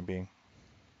another human being.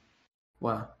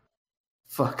 Wow,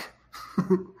 fuck.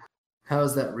 How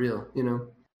is that real?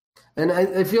 And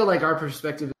I feel like our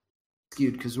perspective is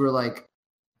skewed because we're like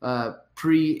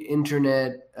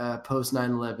pre-internet, post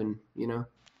 9/11. Yeah,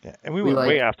 and we went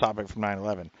way off topic from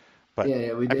 9/11. But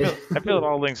yeah, we did. I feel it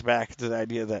all links back to the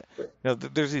idea that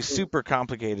there's these super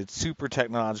complicated, super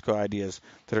technological ideas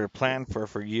that are planned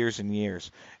for years and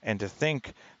years, and to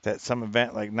think that some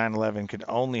event like 9/11 could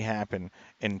only happen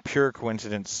in pure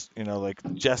coincidence, like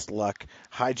just luck,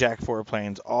 hijack 4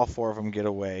 planes, all 4 of them get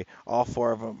away, all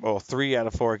 4 of them, 3 out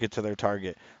of 4 get to their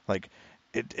target. Like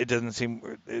it doesn't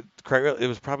seem it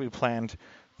was probably planned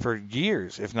for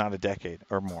years, if not a decade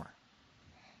or more.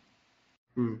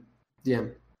 Yeah.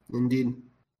 Indeed,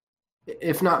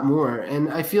 if not more. And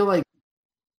I feel like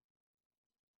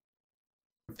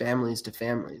families to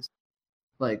families,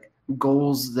 like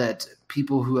goals that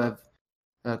people who have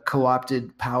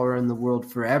co-opted power in the world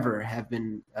forever have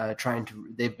been trying to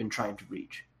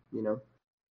reach. I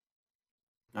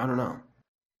don't know,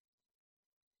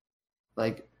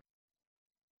 like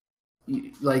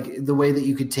the way that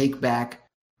you could take back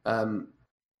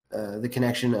the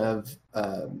connection of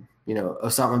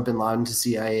Osama bin Laden to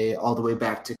CIA all the way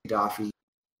back to Gaddafi.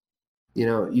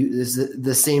 This is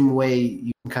the same way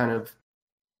you can kind of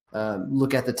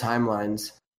look at the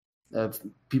timelines of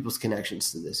people's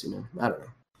connections to this. I don't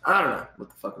know what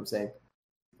the fuck I'm saying.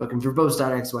 Fucking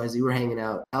Verbose.xyz, we're hanging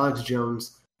out. Alex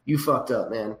Jones, you fucked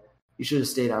up, man. You should have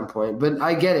stayed on point. But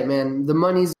I get it, man. The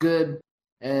money's good,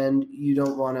 and you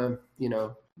don't want to,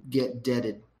 get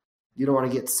deaded. You don't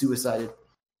want to get suicided.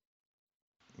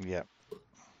 Yeah.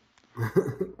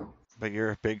 But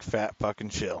you're a big fat fucking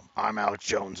shill. I'm Alex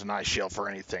Jones and I shill for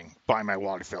anything. Buy my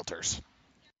water filters.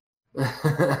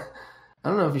 I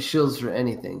don't know if he shills for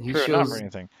anything. He sure, shills not for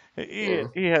anything.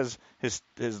 He has his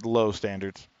low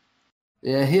standards.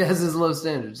 Yeah, he has his low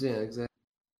standards. Yeah, exactly.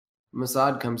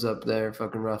 Mossad comes up there,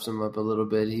 fucking roughs him up a little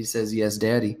bit. He says, "Yes,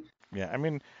 daddy." Yeah, I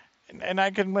mean, and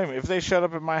I can blame him. If they showed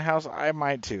up at my house, I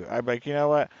might too. I'd be like, you know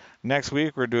what? Next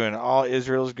week we're doing all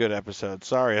Israel's good episodes.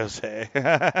 Sorry, Jose.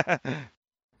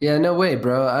 Yeah, no way,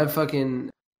 bro.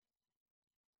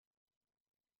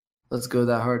 Let's go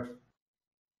that hard.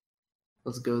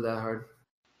 Let's go,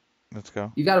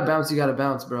 You gotta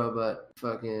bounce, bro. But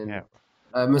fucking,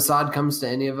 Mossad comes to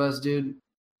any of us, dude.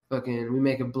 Fucking, we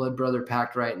make a blood brother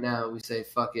pact right now. We say,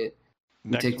 fuck it.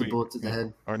 We take the bullet to the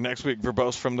head. Or next week,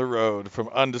 verbose from the road, from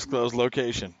undisclosed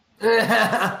location.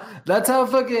 That's how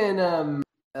fucking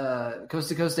Coast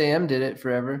to Coast AM did it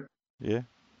forever. Yeah.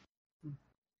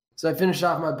 So I finished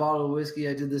off my bottle of whiskey.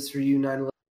 I did this for you, 9/11.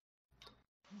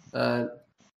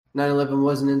 9/11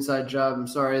 was an inside job. I'm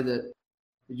sorry that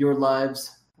your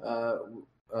lives were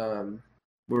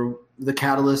the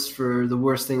catalyst for the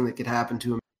worst thing that could happen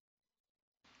to him.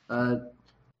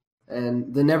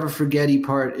 And the never forgetty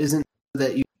part isn't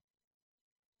that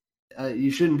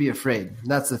you shouldn't be afraid.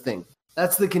 That's the thing.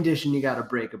 That's the condition you got to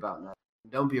break about now.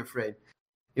 Don't be afraid.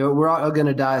 We're all going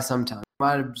to die sometime.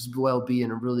 Might as well be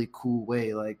in a really cool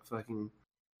way, like fucking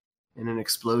in an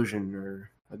explosion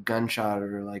or a gunshot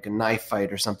or like a knife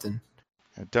fight or something.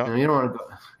 You don't want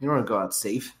to go out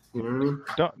safe. You know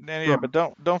what I mean? But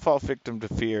don't fall victim to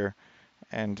fear,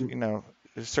 and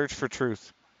search for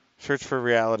truth, search for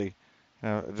reality,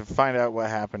 to find out what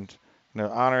happened.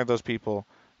 Honor those people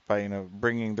by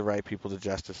bringing the right people to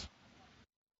justice.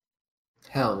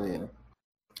 Hell yeah,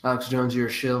 Alex Jones, you're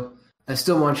a shill. I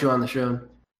still want you on the show.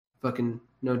 Fucking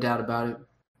no doubt about it.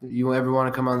 If you ever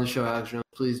want to come on the show, Alex Jones,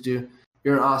 please do.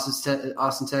 You're in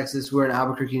Austin, Texas. We're in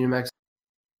Albuquerque, New Mexico.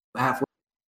 Halfway.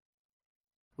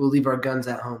 We'll leave our guns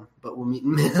at home, but we'll meet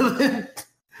in Midland.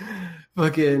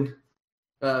 Fucking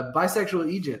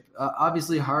bisexual Egypt.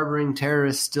 Obviously harboring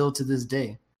terrorists still to this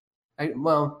day.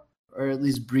 Or at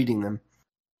least breeding them.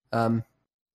 And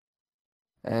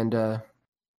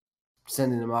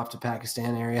sending them off to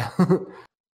Pakistan area.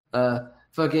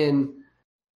 Fucking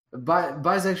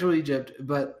Bisexual Egypt,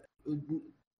 but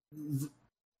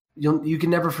you can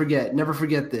never forget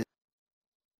this.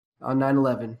 On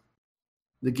 9/11,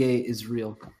 the gay is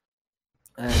real.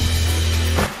 And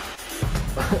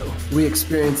we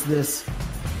experience this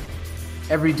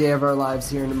every day of our lives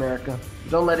here in America.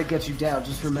 Don't let it get you down.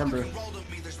 Just remember,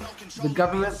 the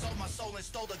government,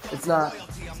 it's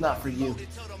not for you.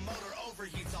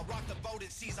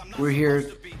 We're here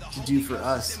to do for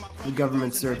us. The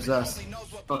government serves us.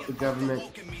 Fuck the government.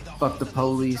 Fuck the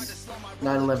police.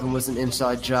 9/11 was an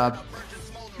inside job.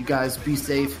 You guys be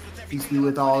safe. Peace be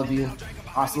with all of you.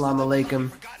 Assalamu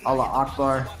alaikum. Allah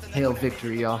Akbar. Hail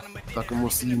victory, y'all. Fucking we'll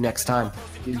see you next time.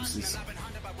 Deuces.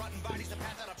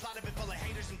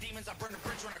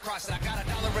 I got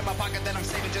 $1 in my pocket that I'm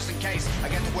saving just in case I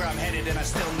get to where I'm headed and I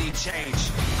still need change.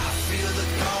 I feel the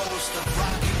ghost of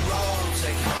rock and roll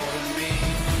take hold of me.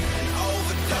 An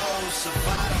overdose of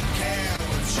I don't care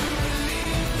what you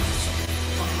believe.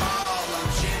 From all, I'm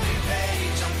Jimmy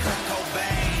Page, I'm Kurt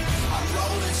Cobain, I'm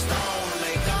Rolling Stone,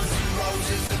 lay guns and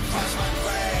roses across my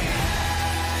grave.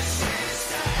 Ashes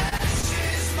to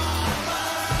ashes, mama.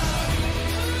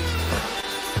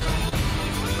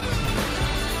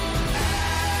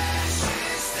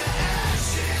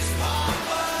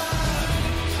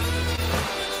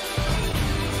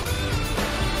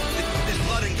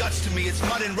 To me, it's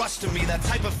mud and rust to me. That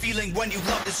type of feeling when you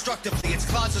love destructively. Its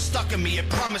claws are stuck in me. It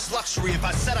promised luxury. If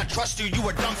I said I trust you, you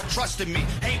were dumb for trusting me.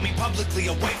 Hate me publicly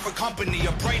or wait for company.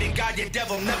 Or pray to God your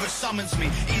devil never summons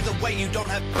me. Either way, you don't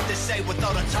have to say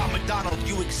without a Tom McDonald.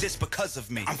 You exist because of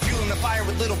me. I'm fueling the fire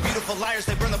with little beautiful liars.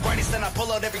 They burn the brightest, then I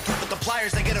pull out every tooth with the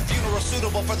pliers. They get a funeral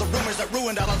suitable for the rumors that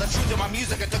ruined all of the truth of my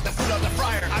music. I took the food out the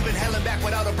fryer. I've been hailing back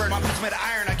without a burn. My boots made of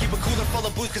iron. I keep a cooler full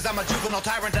of booze cause I'm a juvenile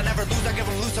tyrant. I never lose. I give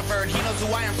him Lucifer and he knows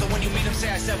who I am. So when you meet him, say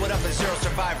I said what up, there's 0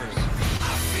 survivors.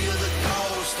 I feel the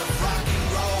ghost of rock and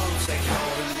roll take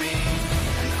hold